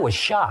 2, I was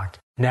shocked.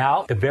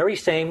 Now, the very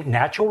same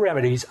natural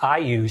remedies I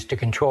use to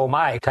control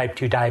my type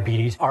 2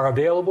 diabetes are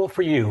available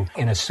for you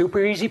in a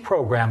super easy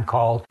program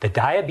called the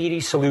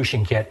Diabetes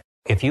Solution Kit.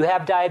 If you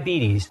have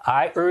diabetes,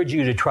 I urge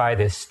you to try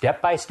this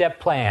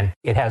step-by-step plan.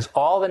 It has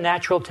all the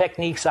natural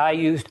techniques I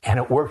used, and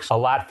it works a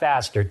lot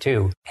faster,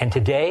 too. And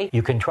today,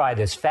 you can try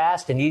this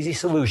fast and easy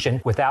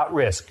solution without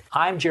risk.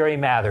 I'm Jerry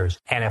Mathers,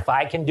 and if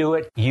I can do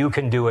it, you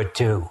can do it,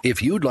 too.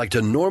 If you'd like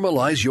to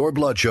normalize your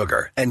blood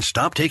sugar and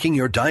stop taking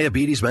your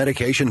diabetes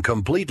medication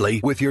completely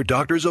with your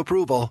doctor's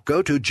approval,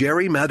 go to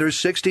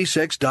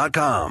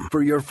JerryMathers66.com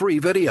for your free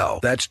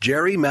video. That's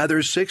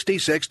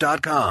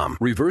JerryMathers66.com.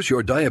 Reverse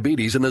your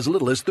diabetes in as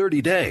little as 30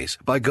 days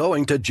by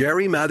going to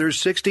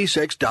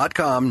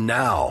JerryMathers66.com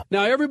now.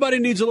 Now, everybody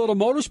needs a little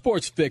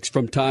motorsports fix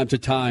from time to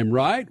time,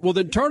 right? Well,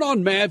 then turn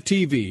on MAV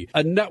TV,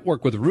 a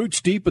network with roots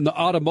deep in the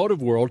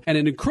automotive world and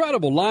an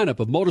incredible lineup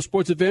of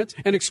motorsports events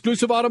and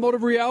exclusive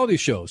automotive reality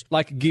shows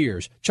like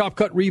Gears, Chop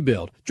Cut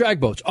Rebuild, drag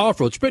boats,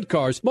 off-road, sprint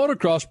cars,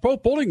 motocross, Pro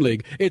Bowling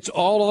League. It's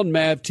all on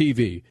MAV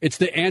TV. It's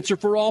the answer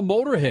for all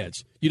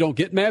motorheads. You don't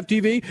get MAV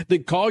TV?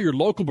 Then call your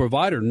local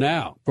provider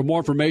now. For more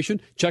information,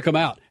 check them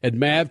out at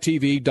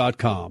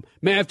mavtv.com.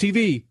 MAV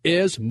TV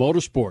is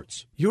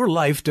motorsports. Your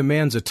life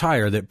demands a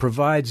tire that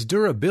provides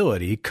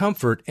durability,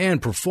 comfort,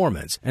 and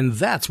performance, and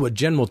that's what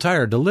General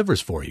Tire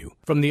delivers for you.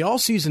 From the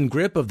all-season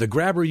grip of the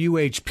Grabber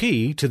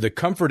UHP to the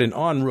comfort and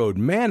on-road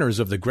manners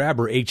of the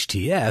Grabber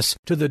HTS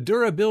to the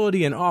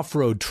durability and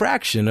off-road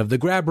traction of the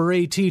Grabber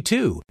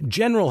AT2,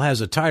 General has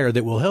a tire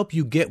that will help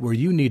you get where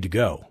you need to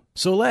go.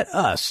 So let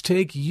us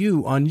take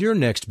you on your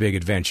next big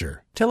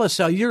adventure. Tell us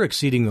how you're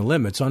exceeding the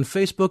limits on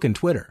Facebook and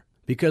Twitter.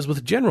 Because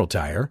with General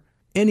Tire,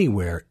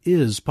 anywhere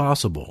is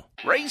possible.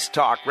 Race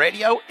Talk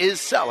Radio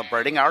is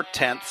celebrating our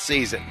 10th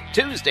season.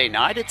 Tuesday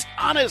night, it's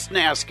Honest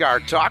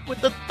NASCAR Talk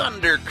with the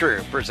Thunder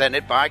Crew,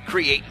 presented by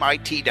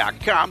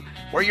CreateMyT.com,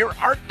 where your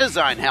art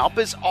design help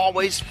is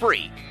always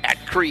free at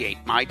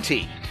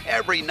CreateMyT.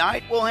 Every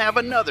night, we'll have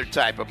another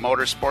type of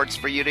motorsports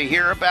for you to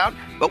hear about,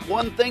 but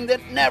one thing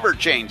that never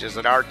changes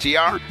at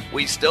RTR,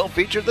 we still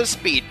feature the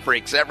Speed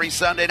Freaks every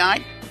Sunday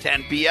night,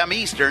 10 p.m.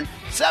 Eastern,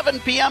 7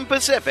 p.m.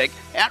 Pacific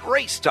at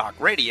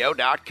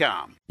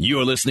racetalkradio.com.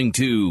 You're listening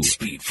to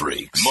Speed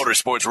Freaks,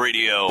 Motorsports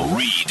Radio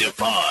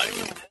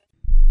Redefined.